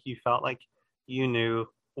standards. Like you felt like you knew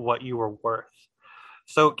what you were worth.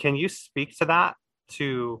 So can you speak to that,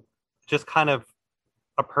 to just kind of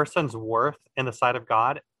a person's worth in the sight of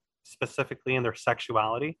God, specifically in their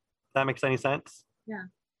sexuality? If that makes any sense? Yeah.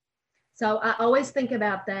 So I always think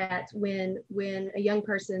about that when a young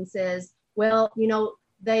person says, well,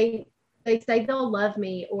 they say they'll love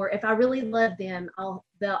me, or if I really love them, we'll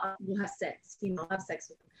have sex, I'll have sex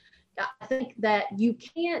with them. I think that you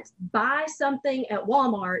can't buy something at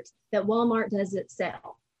Walmart that Walmart doesn't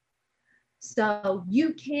sell. So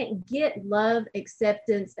you can't get love,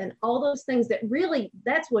 acceptance, and all those things that really,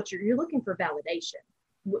 that's what you're looking for, validation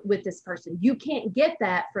with this person. You can't get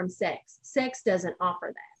that from sex. Sex doesn't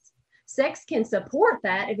offer that. Sex can support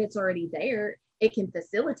that if it's already there. It can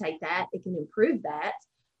facilitate that. It can improve that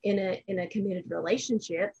in a committed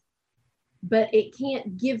relationship, but it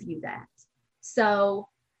can't give you that. So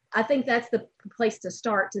I think that's the place to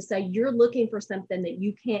start, to say you're looking for something that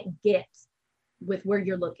you can't get with where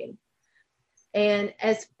you're looking. And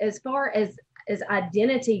as far as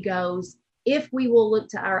identity goes, if we will look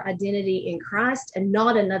to our identity in Christ and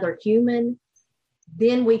not another human,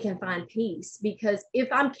 then we can find peace. Because if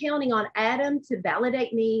I'm counting on Adam to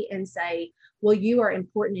validate me and say, well, you are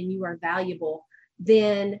important and you are valuable,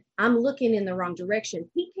 then I'm looking in the wrong direction.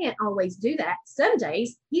 He can't always do that. Some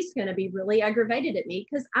days he's going to be really aggravated at me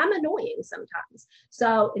because I'm annoying sometimes.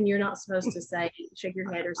 So, and you're not supposed to say, shake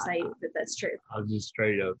your head or say that that's true. I'll just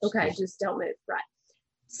straight up. Okay, just don't move. Right.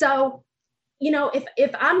 So,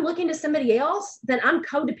 if I'm looking to somebody else, then I'm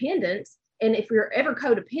codependent. And if you're ever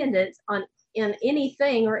codependent in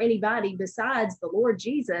anything or anybody besides the Lord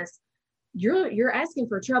Jesus, you're asking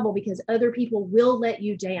for trouble, because other people will let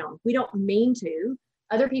you down. We don't mean to.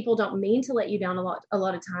 Other people don't mean to let you down a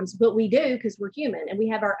lot of times, but we do, because we're human and we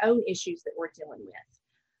have our own issues that we're dealing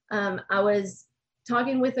with. I was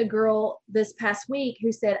talking with a girl this past week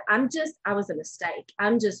who said, I was a mistake.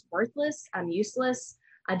 I'm just worthless. I'm useless.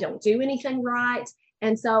 I don't do anything right.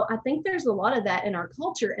 And so I think there's a lot of that in our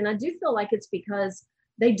culture. And I do feel like it's because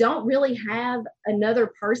they don't really have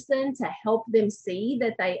another person to help them see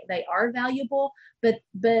that they are valuable. But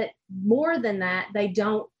more than that, they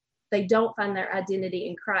don't find their identity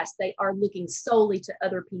in Christ. They are looking solely to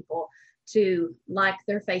other people to like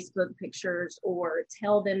their Facebook pictures or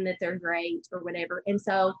tell them that they're great or whatever. And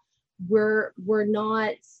so we're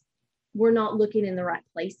not looking in the right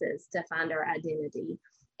places to find our identity.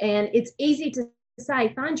 And it's easy to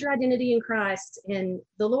say, find your identity in Christ and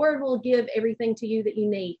the Lord will give everything to you that you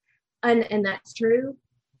need. And that's true,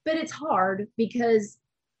 but it's hard because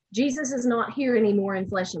Jesus is not here anymore in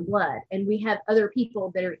flesh and blood. And we have other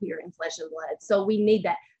people that are here in flesh and blood. So we need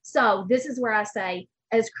that. So this is where I say,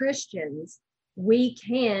 as Christians, we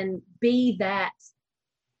can be that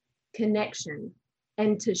connection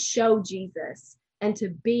and to show Jesus and to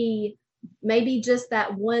be maybe just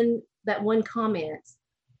that one comment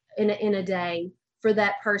in a day for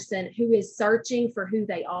that person who is searching for who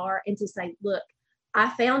they are, and to say, look, I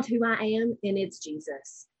found who I am, and it's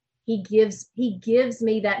Jesus. He gives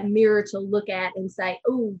me that mirror to look at and say,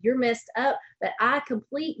 oh, you're messed up, but I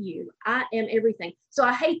complete you. I am everything. So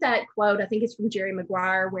I hate that quote. I think it's from Jerry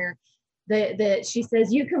Maguire, where she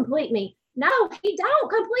says, you complete me. No, he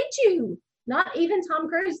don't complete you. Not even Tom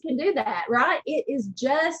Cruise can do that, right? It is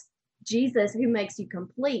just Jesus who makes you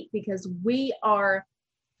complete, because we are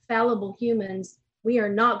fallible humans. We are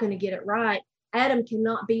not going to get it right. Adam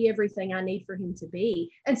cannot be everything I need for him to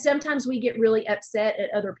be. And sometimes we get really upset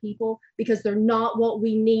at other people because they're not what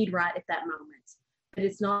we need right at that moment. But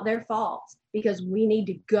it's not their fault, because we need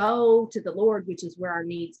to go to the Lord, which is where our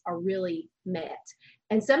needs are really met.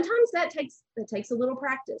 And sometimes that takes a little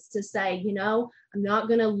practice to say, I'm not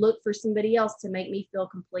going to look for somebody else to make me feel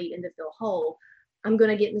complete and to feel whole. I'm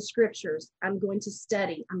going to get in the scriptures. I'm going to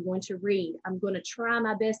study. I'm going to read. I'm going to try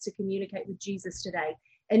my best to communicate with Jesus today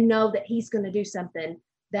and know that he's going to do something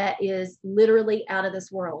that is literally out of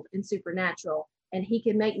this world and supernatural. And he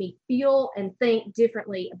can make me feel and think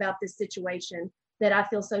differently about this situation that I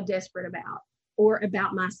feel so desperate about, or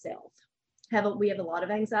about myself. We have a lot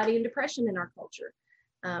of anxiety and depression in our culture.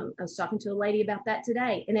 I was talking to a lady about that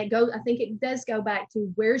today, and I think it does go back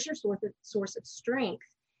to, where's your source of strength?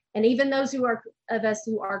 And even those of us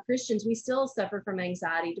who are Christians, we still suffer from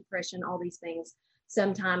anxiety, depression, all these things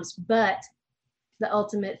sometimes, but the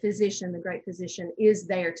ultimate physician, the great physician, is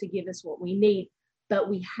there to give us what we need, but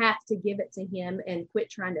we have to give it to him and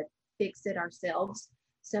quit trying to fix it ourselves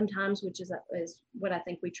sometimes, which is what I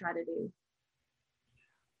think we try to do.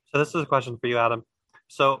 So this is a question for you, Adam.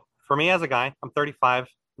 So for me as a guy, I'm 35,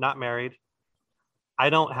 not married. I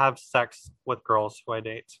don't have sex with girls who I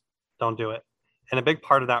date. Don't do it. And a big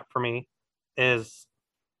part of that for me is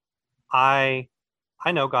I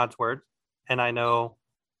know God's word, and I know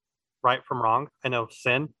right from wrong. I know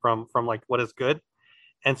sin from like what is good.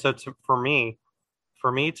 And so for me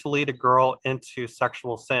to lead a girl into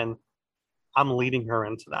sexual sin, I'm leading her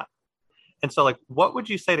into that. And so, like, what would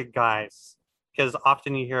you say to guys? Because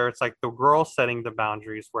often you hear it's like the girl setting the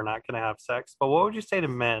boundaries, we're not going to have sex. But what would you say to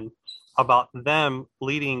men about them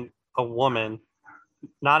leading a woman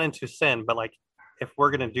not into sin, but like, if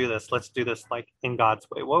we're going to do this, let's do this like in God's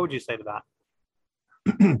way? What would you say to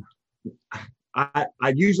that? I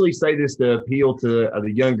usually say this to appeal to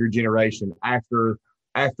the younger generation. After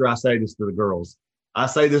I say this to the girls, I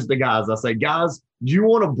say this to guys. I say, guys, do you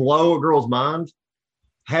want to blow a girl's mind?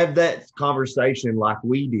 Have that conversation like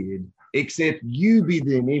we did, except you be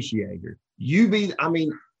the initiator.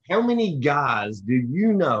 How many guys do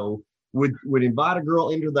you know would invite a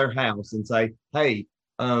girl into their house and say, hey,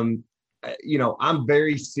 I'm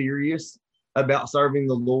very serious about serving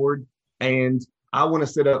the Lord, and I want to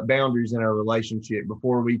set up boundaries in our relationship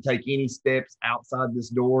before we take any steps outside this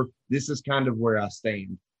door. This is kind of where I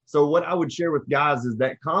stand. So what I would share with guys is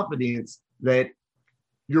that confidence that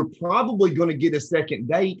you're probably going to get a second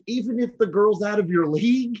date, even if the girl's out of your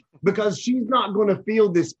league, because she's not going to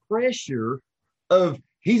feel this pressure of,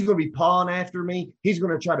 he's going to be pawing after me. He's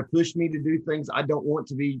going to try to push me to do things I don't want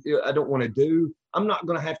to do. I'm not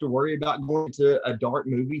going to have to worry about going to a dark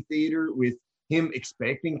movie theater with him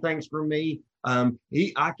expecting things from me. I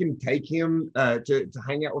can take him to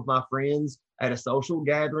hang out with my friends at a social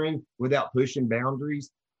gathering without pushing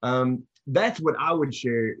boundaries. That's what I would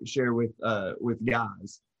share with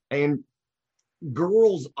guys. And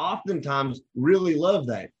girls oftentimes really love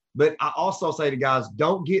that. But I also say to guys,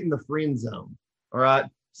 don't get in the friend zone. All right.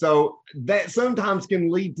 So that sometimes can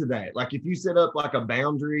lead to that. Like if you set up like a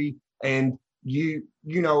boundary and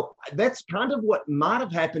that's kind of what might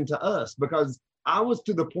have happened to us, because I was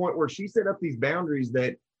to the point where she set up these boundaries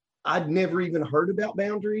that I'd never even heard about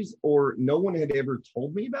boundaries, or no one had ever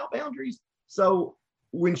told me about boundaries. So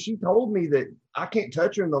when she told me that I can't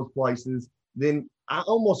touch her in those places, then I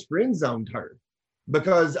almost friend zoned her,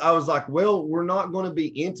 because I was like, well, we're not going to be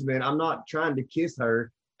intimate. I'm not trying to kiss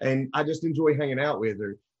her, and I just enjoy hanging out with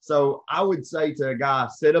her. So I would say to a guy,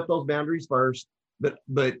 set up those boundaries first, but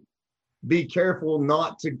be careful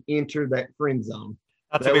not to enter that friend zone.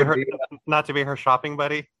 Not to be her shopping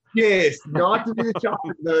buddy. Yes, not to be the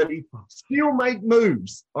shopping buddy. Still make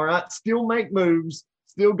moves. All right. Still make moves.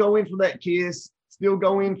 Still go in for that kiss. Still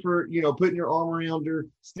go in for, putting your arm around her.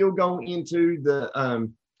 Still go into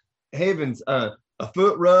the heavens, a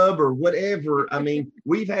foot rub or whatever. I mean,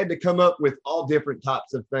 we've had to come up with all different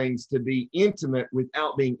types of things to be intimate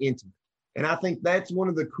without being intimate. And I think that's one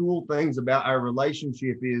of the cool things about our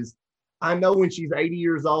relationship is I know when she's 80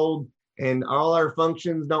 years old and all our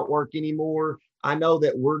functions don't work anymore, I know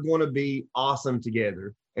that we're going to be awesome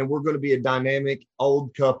together, and we're going to be a dynamic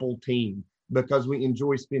old couple team because we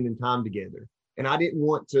enjoy spending time together. And I don't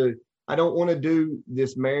want to do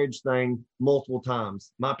this marriage thing multiple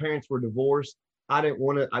times. My parents were divorced. I didn't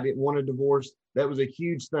want a divorce. That was a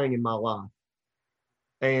huge thing in my life.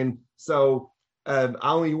 And so I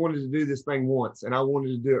only wanted to do this thing once, and I wanted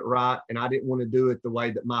to do it right. And I didn't want to do it the way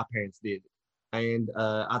that my parents did it. And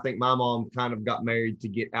I think my mom kind of got married to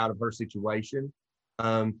get out of her situation.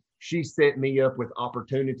 She set me up with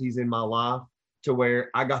opportunities in my life to where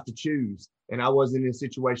I got to choose. And I wasn't in a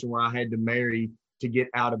situation where I had to marry to get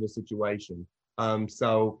out of a situation.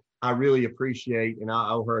 So I really appreciate, and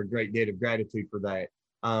I owe her a great debt of gratitude for that.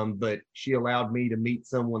 But she allowed me to meet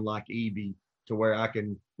someone like Ebie to where I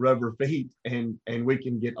can rub her feet and we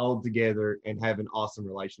can get old together and have an awesome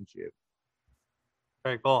relationship.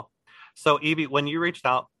 Very cool. So Ebie, when you reached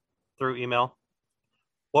out through email,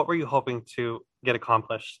 what were you hoping to get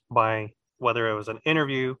accomplished by, whether it was an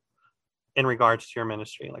interview in regards to your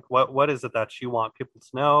ministry? Like what is it that you want people to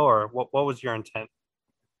know, or what was your intent?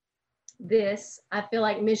 I feel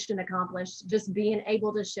like mission accomplished, just being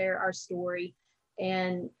able to share our story.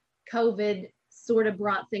 And COVID sort of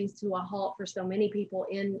brought things to a halt for so many people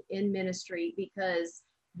in ministry, because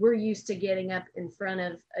we're used to getting up in front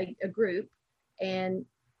of a group, and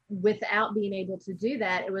without being able to do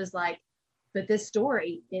that, it was like, but this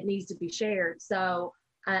story, it needs to be shared. So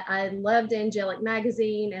I loved Angelic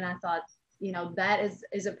Magazine, and I thought, that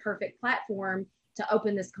is a perfect platform to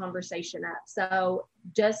open this conversation up. So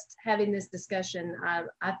just having this discussion,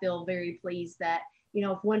 I feel very pleased that,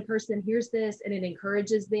 if one person hears this and it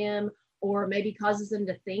encourages them, or maybe causes them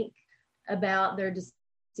to think about their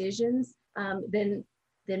decisions, then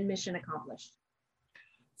mission accomplished.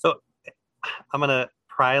 So I'm going to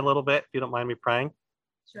pry a little bit, if you don't mind me prying.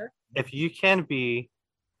 Sure. If you can be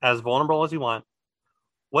as vulnerable as you want,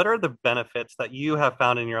 what are the benefits that you have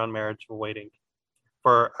found in your own marriage of waiting?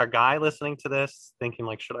 For a guy listening to this, thinking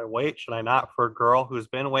like, should I wait? Should I not? For a girl who's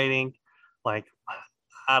been waiting, like,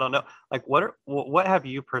 I don't know. Like, what have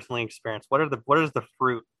you personally experienced? What is the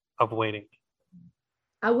fruit of waiting?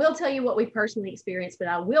 I will tell you what we personally experienced, but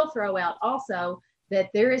I will throw out also that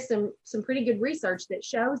there is some pretty good research that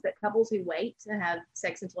shows that couples who wait to have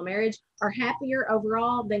sex until marriage are happier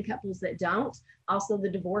overall than couples that don't. Also, the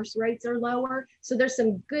divorce rates are lower. So there's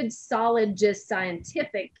some good, solid, just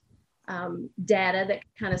scientific data that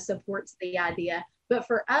kind of supports the idea. But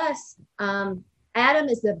for us, Adam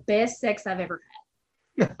is the best sex I've ever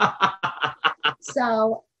had.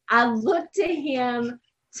 So I look to him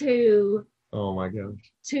to, oh my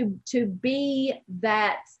gosh, to be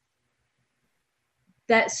that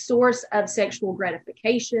source of sexual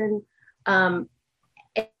gratification.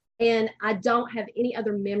 And I don't have any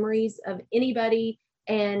other memories of anybody.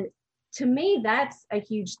 And to me, that's a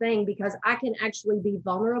huge thing, because I can actually be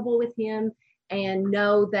vulnerable with him and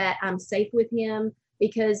know that I'm safe with him,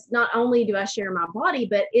 because not only do I share my body,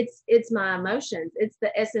 but it's my emotions. It's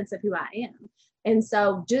the essence of who I am. And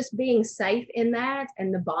so just being safe in that,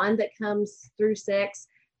 and the bond that comes through sex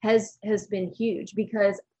has been huge,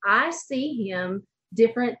 because I see him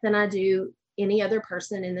different than I do any other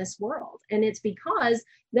person in this world. And it's because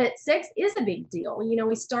that sex is a big deal.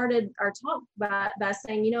 We started our talk by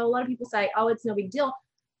saying, a lot of people say, oh, it's no big deal,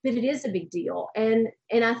 but it is a big deal. And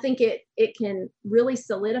I think it can really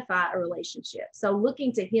solidify a relationship. So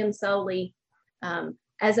looking to him solely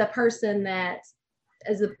as a person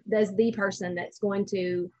as the person that's going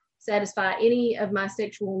to satisfy any of my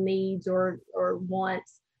sexual needs or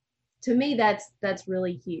wants, to me, that's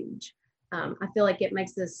really huge. I feel like it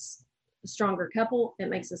makes us a stronger couple. It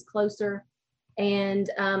makes us closer. And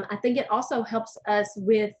I think it also helps us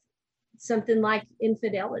with something like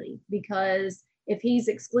infidelity, because if he's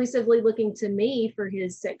exclusively looking to me for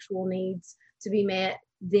his sexual needs to be met,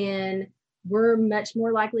 then we're much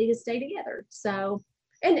more likely to stay together. So,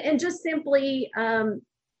 and just simply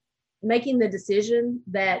making the decision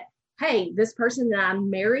that, hey, this person that I'm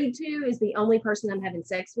married to is the only person I'm having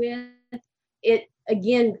sex with, it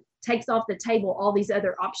again takes off the table all these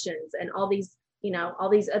other options and all these, all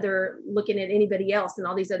these other looking at anybody else and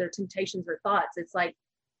all these other temptations or thoughts. It's like,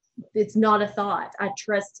 it's not a thought. I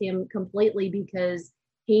trust him completely because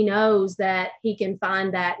he knows that he can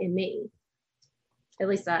find that in me. At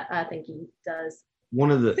least I think he does.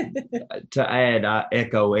 One of the, to add, I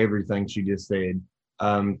echo everything she just said.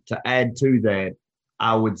 To add to that,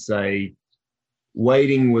 I would say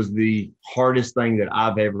waiting was the hardest thing that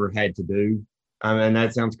I've ever had to do. And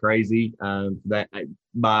that sounds crazy. That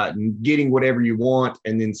by getting whatever you want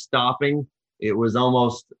and then stopping, it was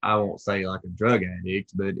almost, I won't say like a drug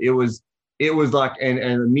addict, but it was like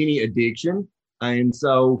a mini addiction. And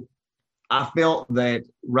so I felt that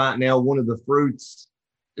right now, one of the fruits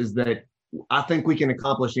is that I think we can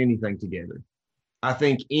accomplish anything together. I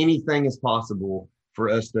think anything is possible for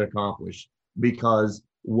us to accomplish because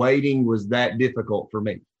waiting was that difficult for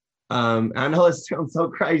me. I know it sounds so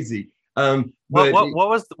crazy. But what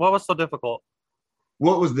was so difficult?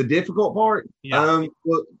 What was the difficult part? Yeah.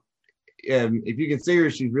 If you can see her,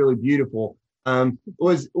 she's really beautiful.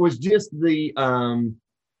 Was just the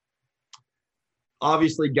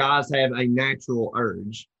obviously guys have a natural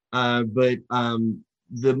urge, but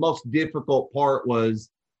the most difficult part was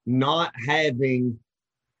not having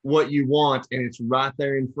what you want and it's right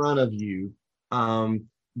there in front of you.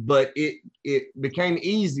 But it became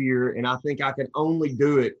easier, and I think I can only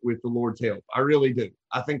do it with the Lord's help. I really do.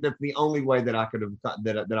 I think that's the only way that I could have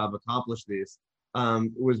that I've accomplished this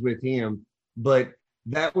was with him. But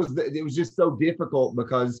it was just so difficult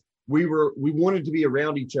because we wanted to be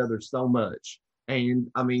around each other so much, and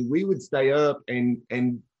I mean we would stay up and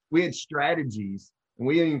we had strategies, and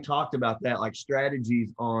we even talked about that, like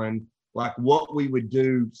strategies on like what we would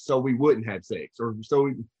do so we wouldn't have sex, or so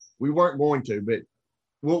we weren't going to, but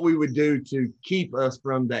what we would do to keep us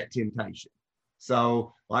from that temptation.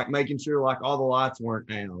 So like making sure like all the lights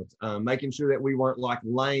weren't out, making sure that we weren't like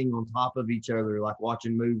laying on top of each other, like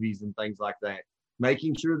watching movies and things like that,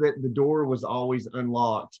 making sure that the door was always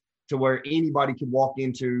unlocked to where anybody could walk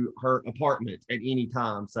into her apartment at any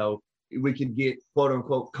time. So we could get quote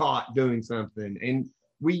unquote caught doing something. And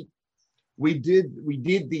we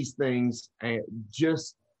did these things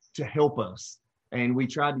just to help us. And we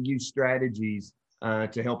tried to use strategies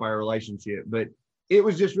to help our relationship, but it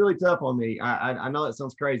was just really tough on me. I know that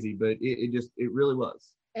sounds crazy, but it really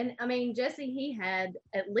was. And I mean, Jesse, he had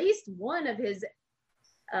at least one of his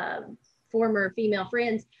former female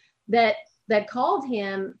friends that called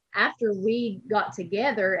him after we got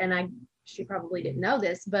together, and she probably didn't know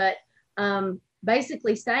this, but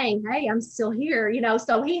basically saying, "Hey, I'm still here,"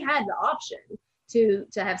 So he had the option to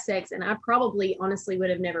have sex, and I probably honestly would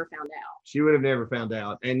have never found out. She would have never found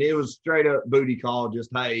out, and it was straight up booty call. Just,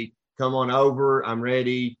 hey, come on over, I'm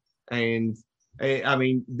ready. And I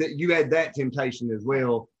mean, you had that temptation as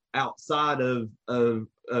well outside of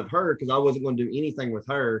her, because I wasn't going to do anything with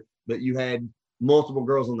her. But you had multiple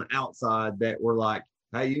girls on the outside that were like,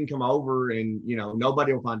 hey, you can come over, and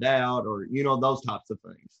nobody will find out, or those types of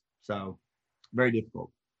things. So very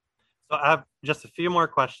difficult. So I have just a few more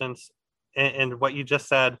questions. And what you just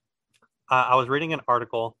said, I was reading an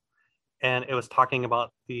article, and it was talking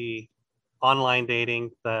about the online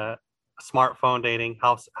dating, the smartphone dating,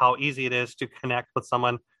 how easy it is to connect with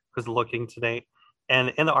someone who's looking to date.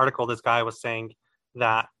 And in the article, this guy was saying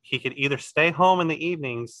that he could either stay home in the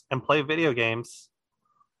evenings and play video games,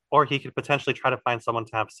 or he could potentially try to find someone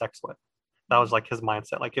to have sex with. That was like his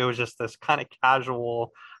mindset. Like it was just this kind of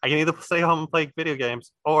casual, I can either stay home and play video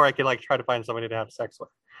games, or I could like try to find somebody to have sex with.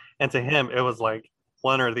 And to him, it was like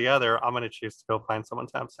one or the other. I'm going to choose to go find someone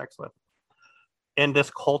to have sex with. In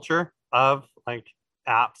this culture of like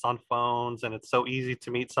apps on phones, and it's so easy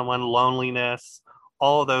to meet someone, loneliness,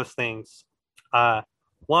 all of those things.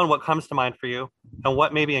 One, what comes to mind for you, and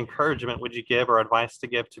what maybe encouragement would you give or advice to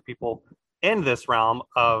give to people in this realm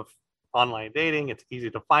of online dating? It's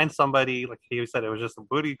easy to find somebody. Like you said, it was just a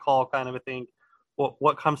booty call kind of a thing.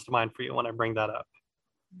 What comes to mind for you when I bring that up?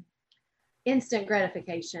 Instant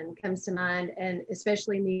gratification comes to mind, and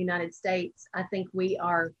especially in the United States, I think we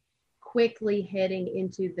are quickly heading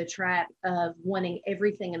into the trap of wanting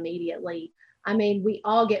everything immediately. I mean, we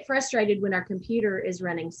all get frustrated when our computer is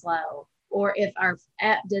running slow. or if our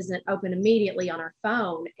app doesn't open immediately on our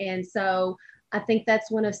phone. And so I think that's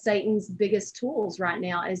one of Satan's biggest tools right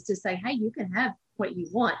now, is to say, hey, you can have what you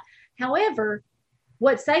want. However,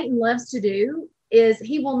 what Satan loves to do is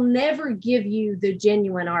he will never give you the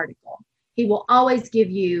genuine article. He will always give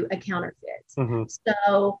you a counterfeit. Mm-hmm.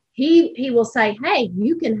 So he will say, hey,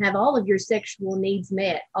 you can have all of your sexual needs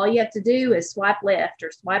met. All you have to do is swipe left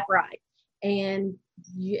or swipe right. And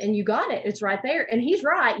you got it. It's right there. And he's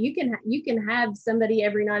right. You can have somebody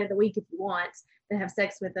every night of the week if you want and have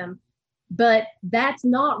sex with them. But that's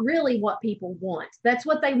not really what people want. That's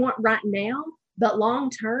what they want right now. But long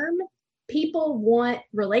term, people want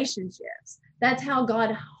relationships. That's how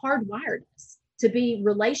God hardwired us, to be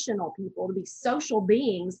relational people, to be social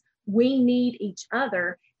beings. We need each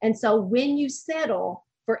other. And so when you settle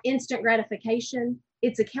for instant gratification,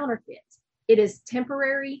 it's a counterfeit. It is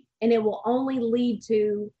temporary, and it will only lead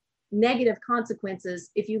to negative consequences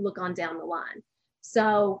if you look on down the line.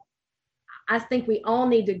 So I think we all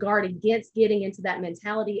need to guard against getting into that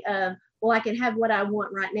mentality of, well, I can have what I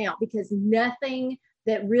want right now, because nothing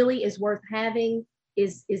that really is worth having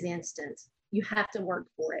is instant. You have to work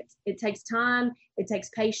for it. It takes time, it takes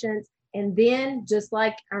patience. And then, just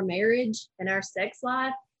like our marriage and our sex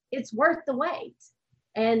life, it's worth the wait.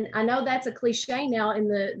 And I know that's a cliche now in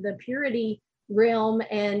the purity realm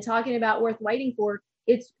and talking about worth waiting for.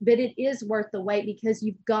 But it is worth the wait, because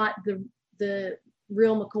you've got the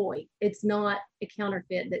real McCoy. It's not a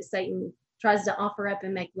counterfeit that Satan tries to offer up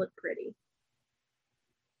and make look pretty.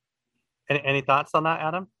 Any thoughts on that,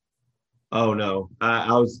 Adam? Oh no,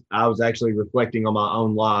 I was actually reflecting on my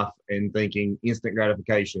own life and thinking instant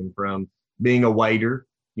gratification from being a waiter.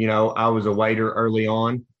 I was a waiter early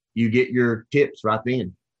on. You get your tips right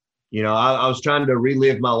then. I was trying to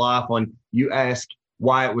relive my life on, you ask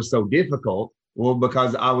why it was so difficult. Well,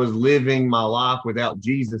 because I was living my life without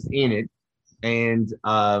Jesus in it, and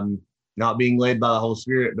not being led by the Holy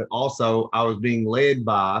Spirit, but also I was being led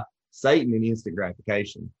by Satan in instant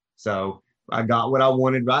gratification. So I got what I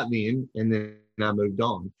wanted right then, and then I moved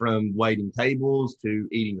on from waiting tables to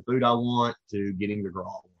eating the food I want to getting the girl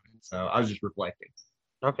I wanted. So I was just reflecting.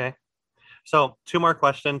 Okay. So 2 more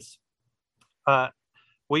questions.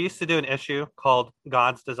 We used to do an issue called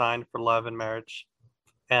God's Design for Love and Marriage.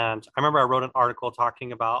 And I remember I wrote an article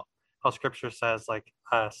talking about how scripture says, like,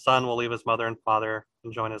 a son will leave his mother and father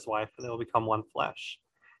and join his wife, and they will become one flesh.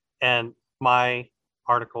 And my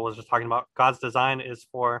article was just talking about God's design is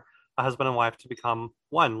for a husband and wife to become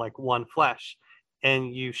one, like one flesh.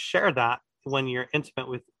 And you share that when you're intimate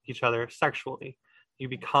with each other sexually, you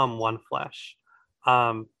become one flesh.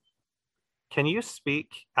 Can you speak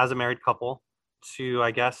as a married couple to,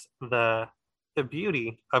 I guess, the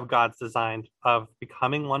beauty of God's design of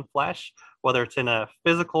becoming one flesh, whether it's in a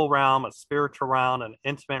physical realm, a spiritual realm, an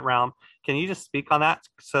intimate realm? Can you just speak on that?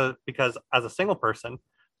 So, because as a single person,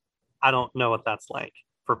 I don't know what that's like.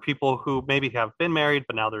 For people who maybe have been married,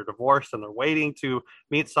 but now they're divorced and they're waiting to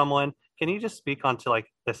meet someone, can you just speak onto like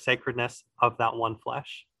the sacredness of that one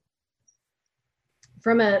flesh?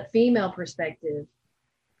 From a female perspective,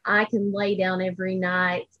 I can lay down every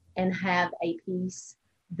night and have a peace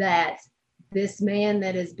that this man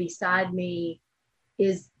that is beside me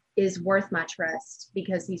is worth my trust,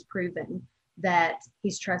 because he's proven that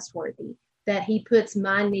he's trustworthy, that he puts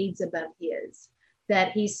my needs above his,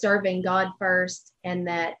 that he's serving God first, and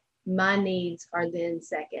that my needs are then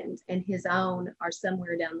second, and his own are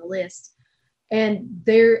somewhere down the list. And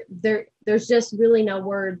there's just really no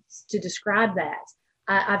words to describe that.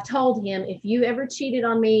 I've told him, if you ever cheated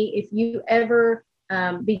on me, if you ever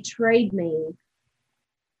betrayed me,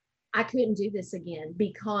 I couldn't do this again,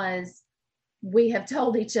 because we have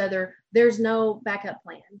told each other there's no backup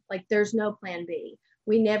plan. Like, there's no plan B.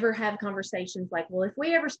 We never have conversations like, well, if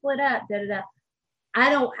we ever split up, da da da. I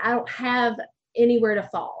don't have anywhere to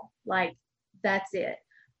fall. Like, that's it.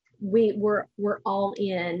 We're all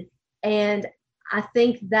in. And I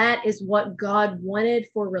think that is what God wanted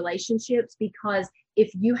for relationships, because if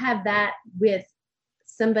you have that with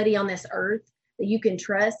somebody on this earth that you can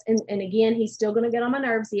trust, and again, he's still going to get on my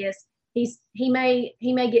nerves. Yes, he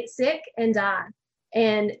may get sick and die,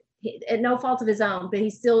 and at no fault of his own, but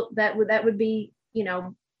he's still, that would be,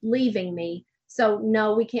 leaving me. So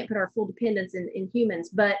no, we can't put our full dependence in humans,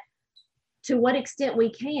 but to what extent we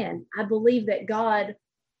can, I believe that God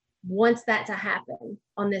wants that to happen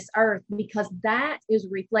on this earth, because that is a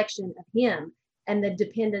reflection of him and the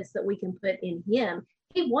dependence that we can put in him.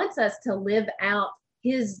 He wants us to live out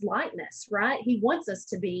his likeness, right? He wants us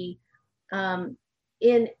to be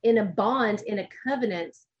in a bond, in a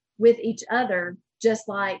covenant with each other, just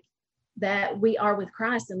like that we are with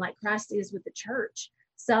Christ, and like Christ is with the church.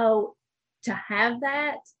 So to have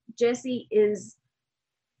that, Jesse,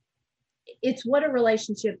 it's what a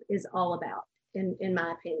relationship is all about, in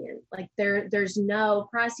my opinion. Like there's no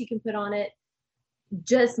price you can put on it.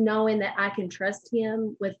 Just knowing that I can trust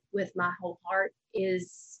him with my whole heart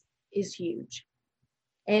is huge.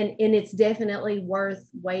 And it's definitely worth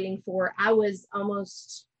waiting for. I was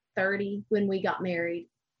almost 30 when we got married,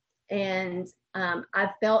 and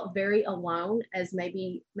I felt very alone, as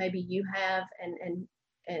maybe you have,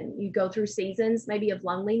 and you go through seasons maybe of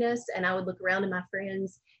loneliness. And I would look around and my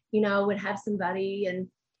friends, would have somebody,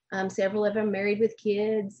 and several of them married with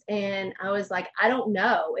kids. And I was like, I don't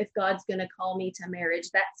know if God's going to call me to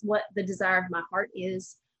marriage. That's what the desire of my heart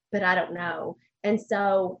is, but I don't know. And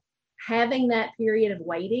so having that period of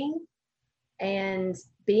waiting and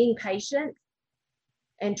being patient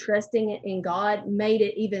and trusting in God made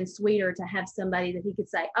it even sweeter to have somebody that he could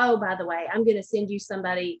say, oh, by the way, I'm going to send you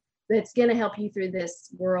somebody that's going to help you through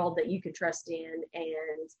this world that you could trust in.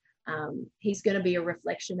 And he's going to be a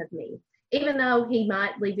reflection of me, even though he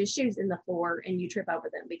might leave his shoes in the floor and you trip over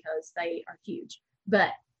them because they are huge. But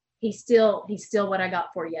he's still what I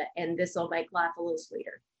got for you. And this will make life a little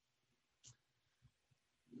sweeter.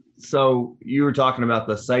 So you were talking about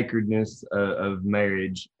the sacredness of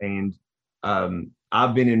marriage, and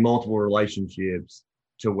I've been in multiple relationships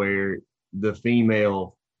to where the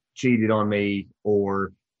female cheated on me,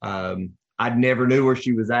 or I never knew where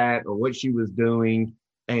she was at or what she was doing.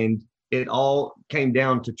 And it all came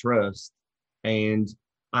down to trust. And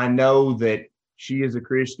I know that she is a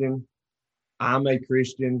Christian, I'm a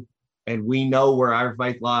Christian, and we know where our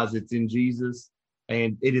faith lies. It's in Jesus.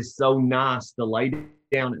 And it is so nice to lay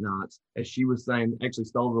down at night, as she was saying, actually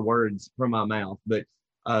stole the words from my mouth, but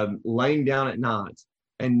laying down at night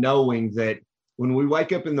and knowing that when we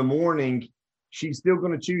wake up in the morning, she's still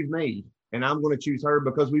going to choose me and I'm going to choose her,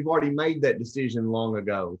 because we've already made that decision long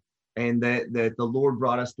ago, and that the Lord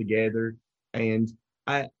brought us together. And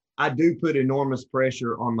I do put enormous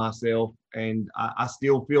pressure on myself, and I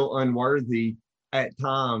still feel unworthy at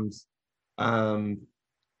times,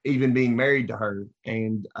 even being married to her.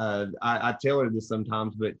 And I tell her this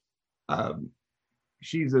sometimes, but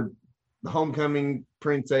she's a homecoming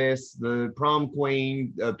princess, the prom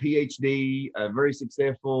queen, a PhD, a very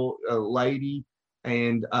successful lady.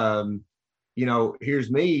 And,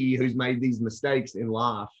 here's me who's made these mistakes in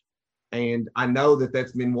life. And I know that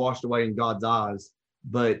that's been washed away in God's eyes,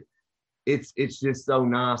 but it's just so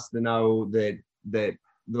nice to know that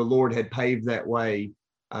the Lord had paved that way,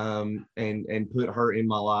 and put her in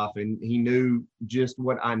my life, and he knew just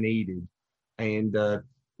what I needed. And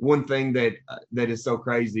one thing that is so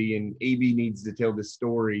crazy, and Ebie needs to tell this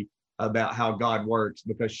story about how God works,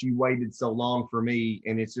 because she waited so long for me,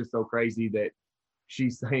 and it's just so crazy that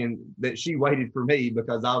she's saying that she waited for me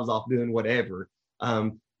because I was off doing whatever.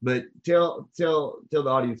 But tell the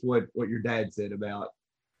audience what your dad said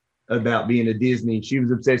about being a Disney. She was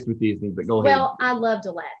obsessed with Disney, but go ahead. Well, I loved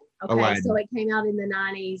Aladdin. Okay, Aladdin. So it came out in the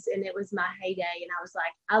 90s, and it was my heyday. And I was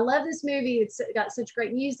like, I love this movie. It's got such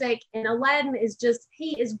great music. And Aladdin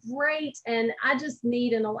he is great. And I just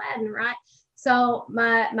need an Aladdin, right? So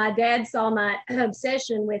my dad saw my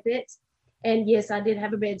obsession with it. And yes, I did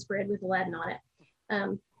have a bedspread with Aladdin on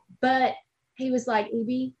it. But he was like,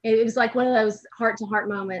 Ebie, it was like one of those heart-to-heart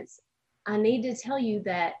moments. I need to tell you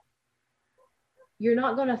that you're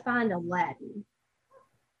not going to find Aladdin.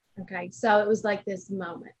 Okay, so it was like this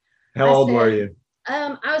moment. How old were you?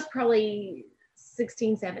 I was probably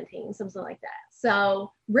 16, 17, something like that.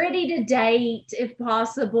 So ready to date if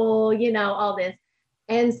possible, all this.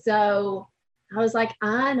 And so I was like,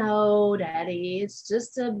 I know, Daddy, it's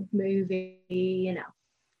just a movie,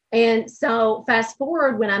 And so fast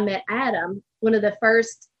forward, when I met Adam, one of the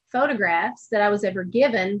first photographs that I was ever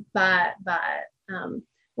given by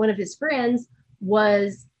one of his friends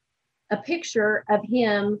was a picture of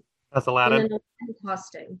him. That's Aladdin? In a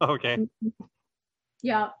costume. Okay.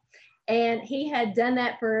 Yeah. And he had done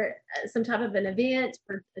that for some type of an event,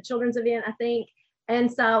 for a children's event, I think.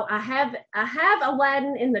 And so I have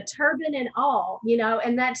Aladdin in the turban and all,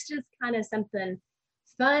 and that's just kind of something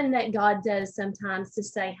fun that God does sometimes, to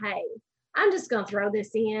say, hey, I'm just going to throw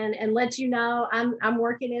this in and let you know I'm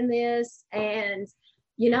working in this. And,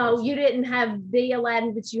 you didn't have the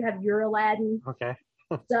Aladdin, but you have your Aladdin. Okay.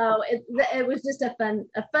 So it was just a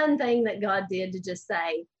fun thing that God did, to just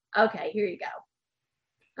say, okay, here you go.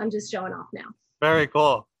 I'm just showing off now. Very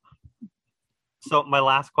cool. So my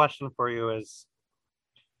last question for you is,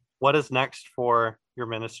 what is next for your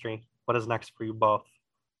ministry? What is next for you both?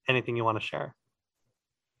 Anything you want to share?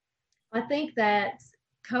 I think that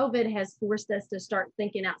COVID has forced us to start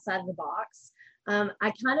thinking outside of the box.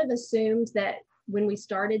 I kind of assumed that when we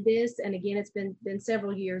started this, and again, it's been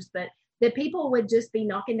several years, but that people would just be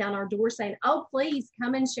knocking down our door saying, oh, please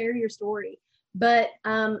come and share your story. But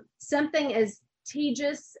something as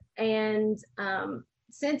tedious and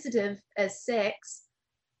sensitive as sex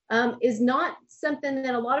is not something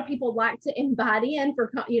that a lot of people like to invite in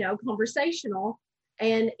for, conversational.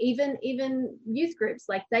 And even youth groups,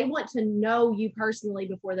 like they want to know you personally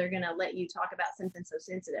before they're going to let you talk about something so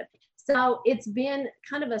sensitive. So it's been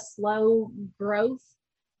kind of a slow growth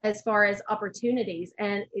as far as opportunities,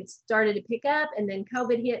 and it started to pick up, and then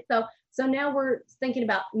COVID hit. So now we're thinking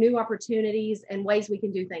about new opportunities and ways we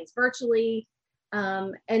can do things virtually.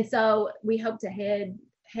 And so we hope to head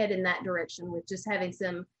in that direction with just having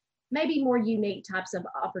some maybe more unique types of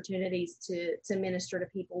opportunities to minister to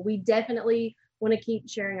people. We definitely want to keep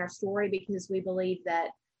sharing our story because we believe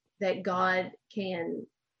that God can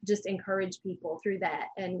just encourage people through that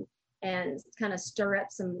and kind of stir up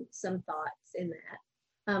some thoughts in that.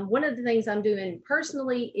 One of the things I'm doing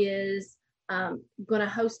personally is going to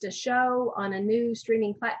host a show on a new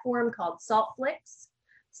streaming platform called Saltflix,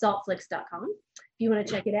 saltflix.com, if you want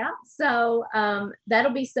to check it out. So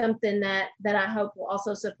that'll be something that I hope will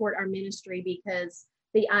also support our ministry, because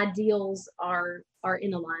the ideals are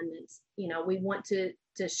in alignment. We want to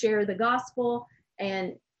share the gospel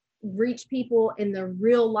and reach people in the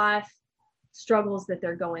real life struggles that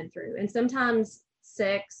they're going through. And sometimes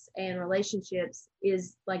sex and relationships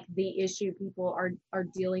is like the issue people are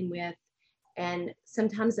dealing with, and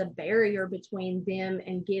sometimes a barrier between them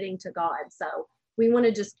and getting to God. So we want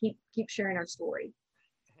to just keep sharing our story.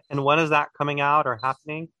 And when is that coming out or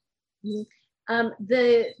happening? Mm-hmm.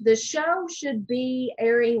 The show should be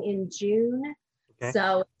airing in June. Okay.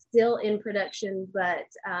 So still in production, but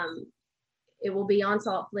it will be on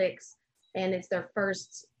Saltflix, and it's their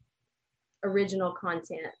first original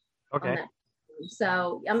content. Okay. On that.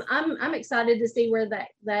 So I'm excited to see where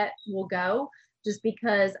that will go, just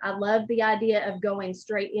because I love the idea of going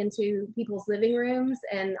straight into people's living rooms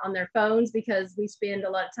and on their phones, because we spend a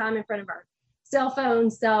lot of time in front of our cell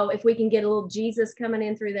phones. So if we can get a little Jesus coming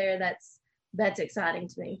in through there, that's exciting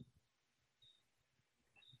to me.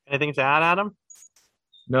 Anything to add, Adam?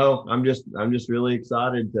 No, I'm just really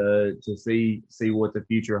excited to see what the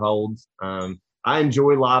future holds. I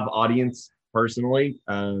enjoy live audience personally.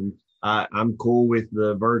 I'm cool with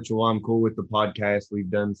the virtual. I'm cool with the podcast. We've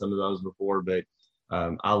done some of those before, but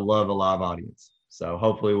I love a live audience. So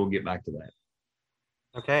hopefully we'll get back to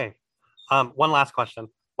that. Okay. One last question.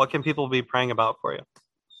 What can people be praying about for you?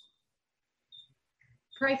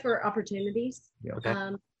 Pray for opportunities. Yeah.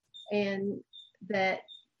 Okay. And that,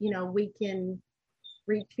 we can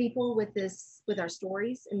reach people with our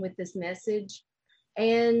stories and with this message,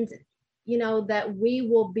 and that we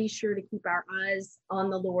will be sure to keep our eyes on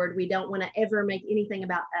the Lord. We don't want to ever make anything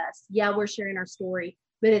about us. Yeah, we're sharing our story,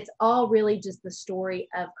 but it's all really just the story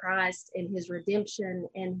of Christ and his redemption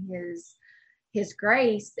and his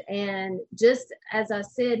grace. And just as I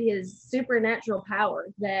said, his supernatural power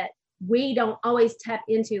that we don't always tap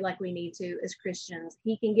into like we need to as Christians.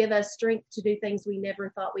 He can give us strength to do things we never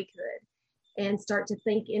thought we could, and start to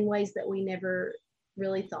think in ways that we never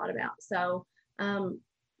really thought about. So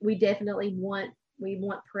we definitely want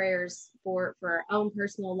prayers for our own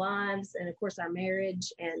personal lives, and of course our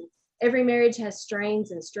marriage. And every marriage has strains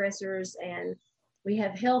and stressors, and we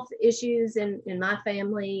have health issues in my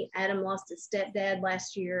family. Adam lost his stepdad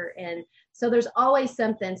last year, and so there's always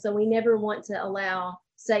something. So we never want to allow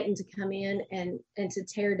Satan to come in and to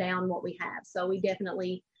tear down what we have. So we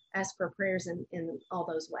definitely ask for prayers in all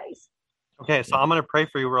those ways. Okay, so I'm going to pray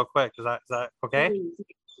for you real quick. Is that okay? Please.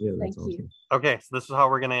 Yeah, Thank awesome. you. Okay, so this is how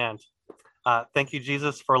we're going to end. Thank you,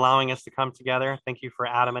 Jesus, for allowing us to come together. Thank you for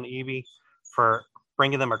Adam and Ebie for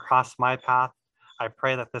bringing them across my path. I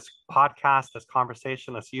pray that this podcast, this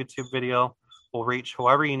conversation, this YouTube video will reach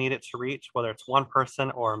whoever you need it to reach, whether it's one person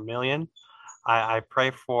or a million. I pray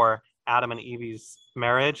for Adam and Ebie's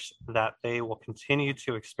marriage, that they will continue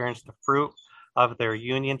to experience the fruit of their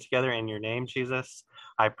union together in your name, Jesus.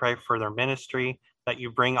 I pray for their ministry, that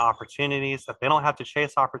you bring opportunities, that they don't have to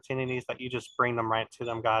chase opportunities, that you just bring them right to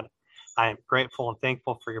them, God. I am grateful and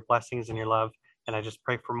thankful for your blessings and your love, and I just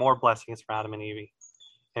pray for more blessings for Adam and Ebie.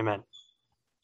 Amen.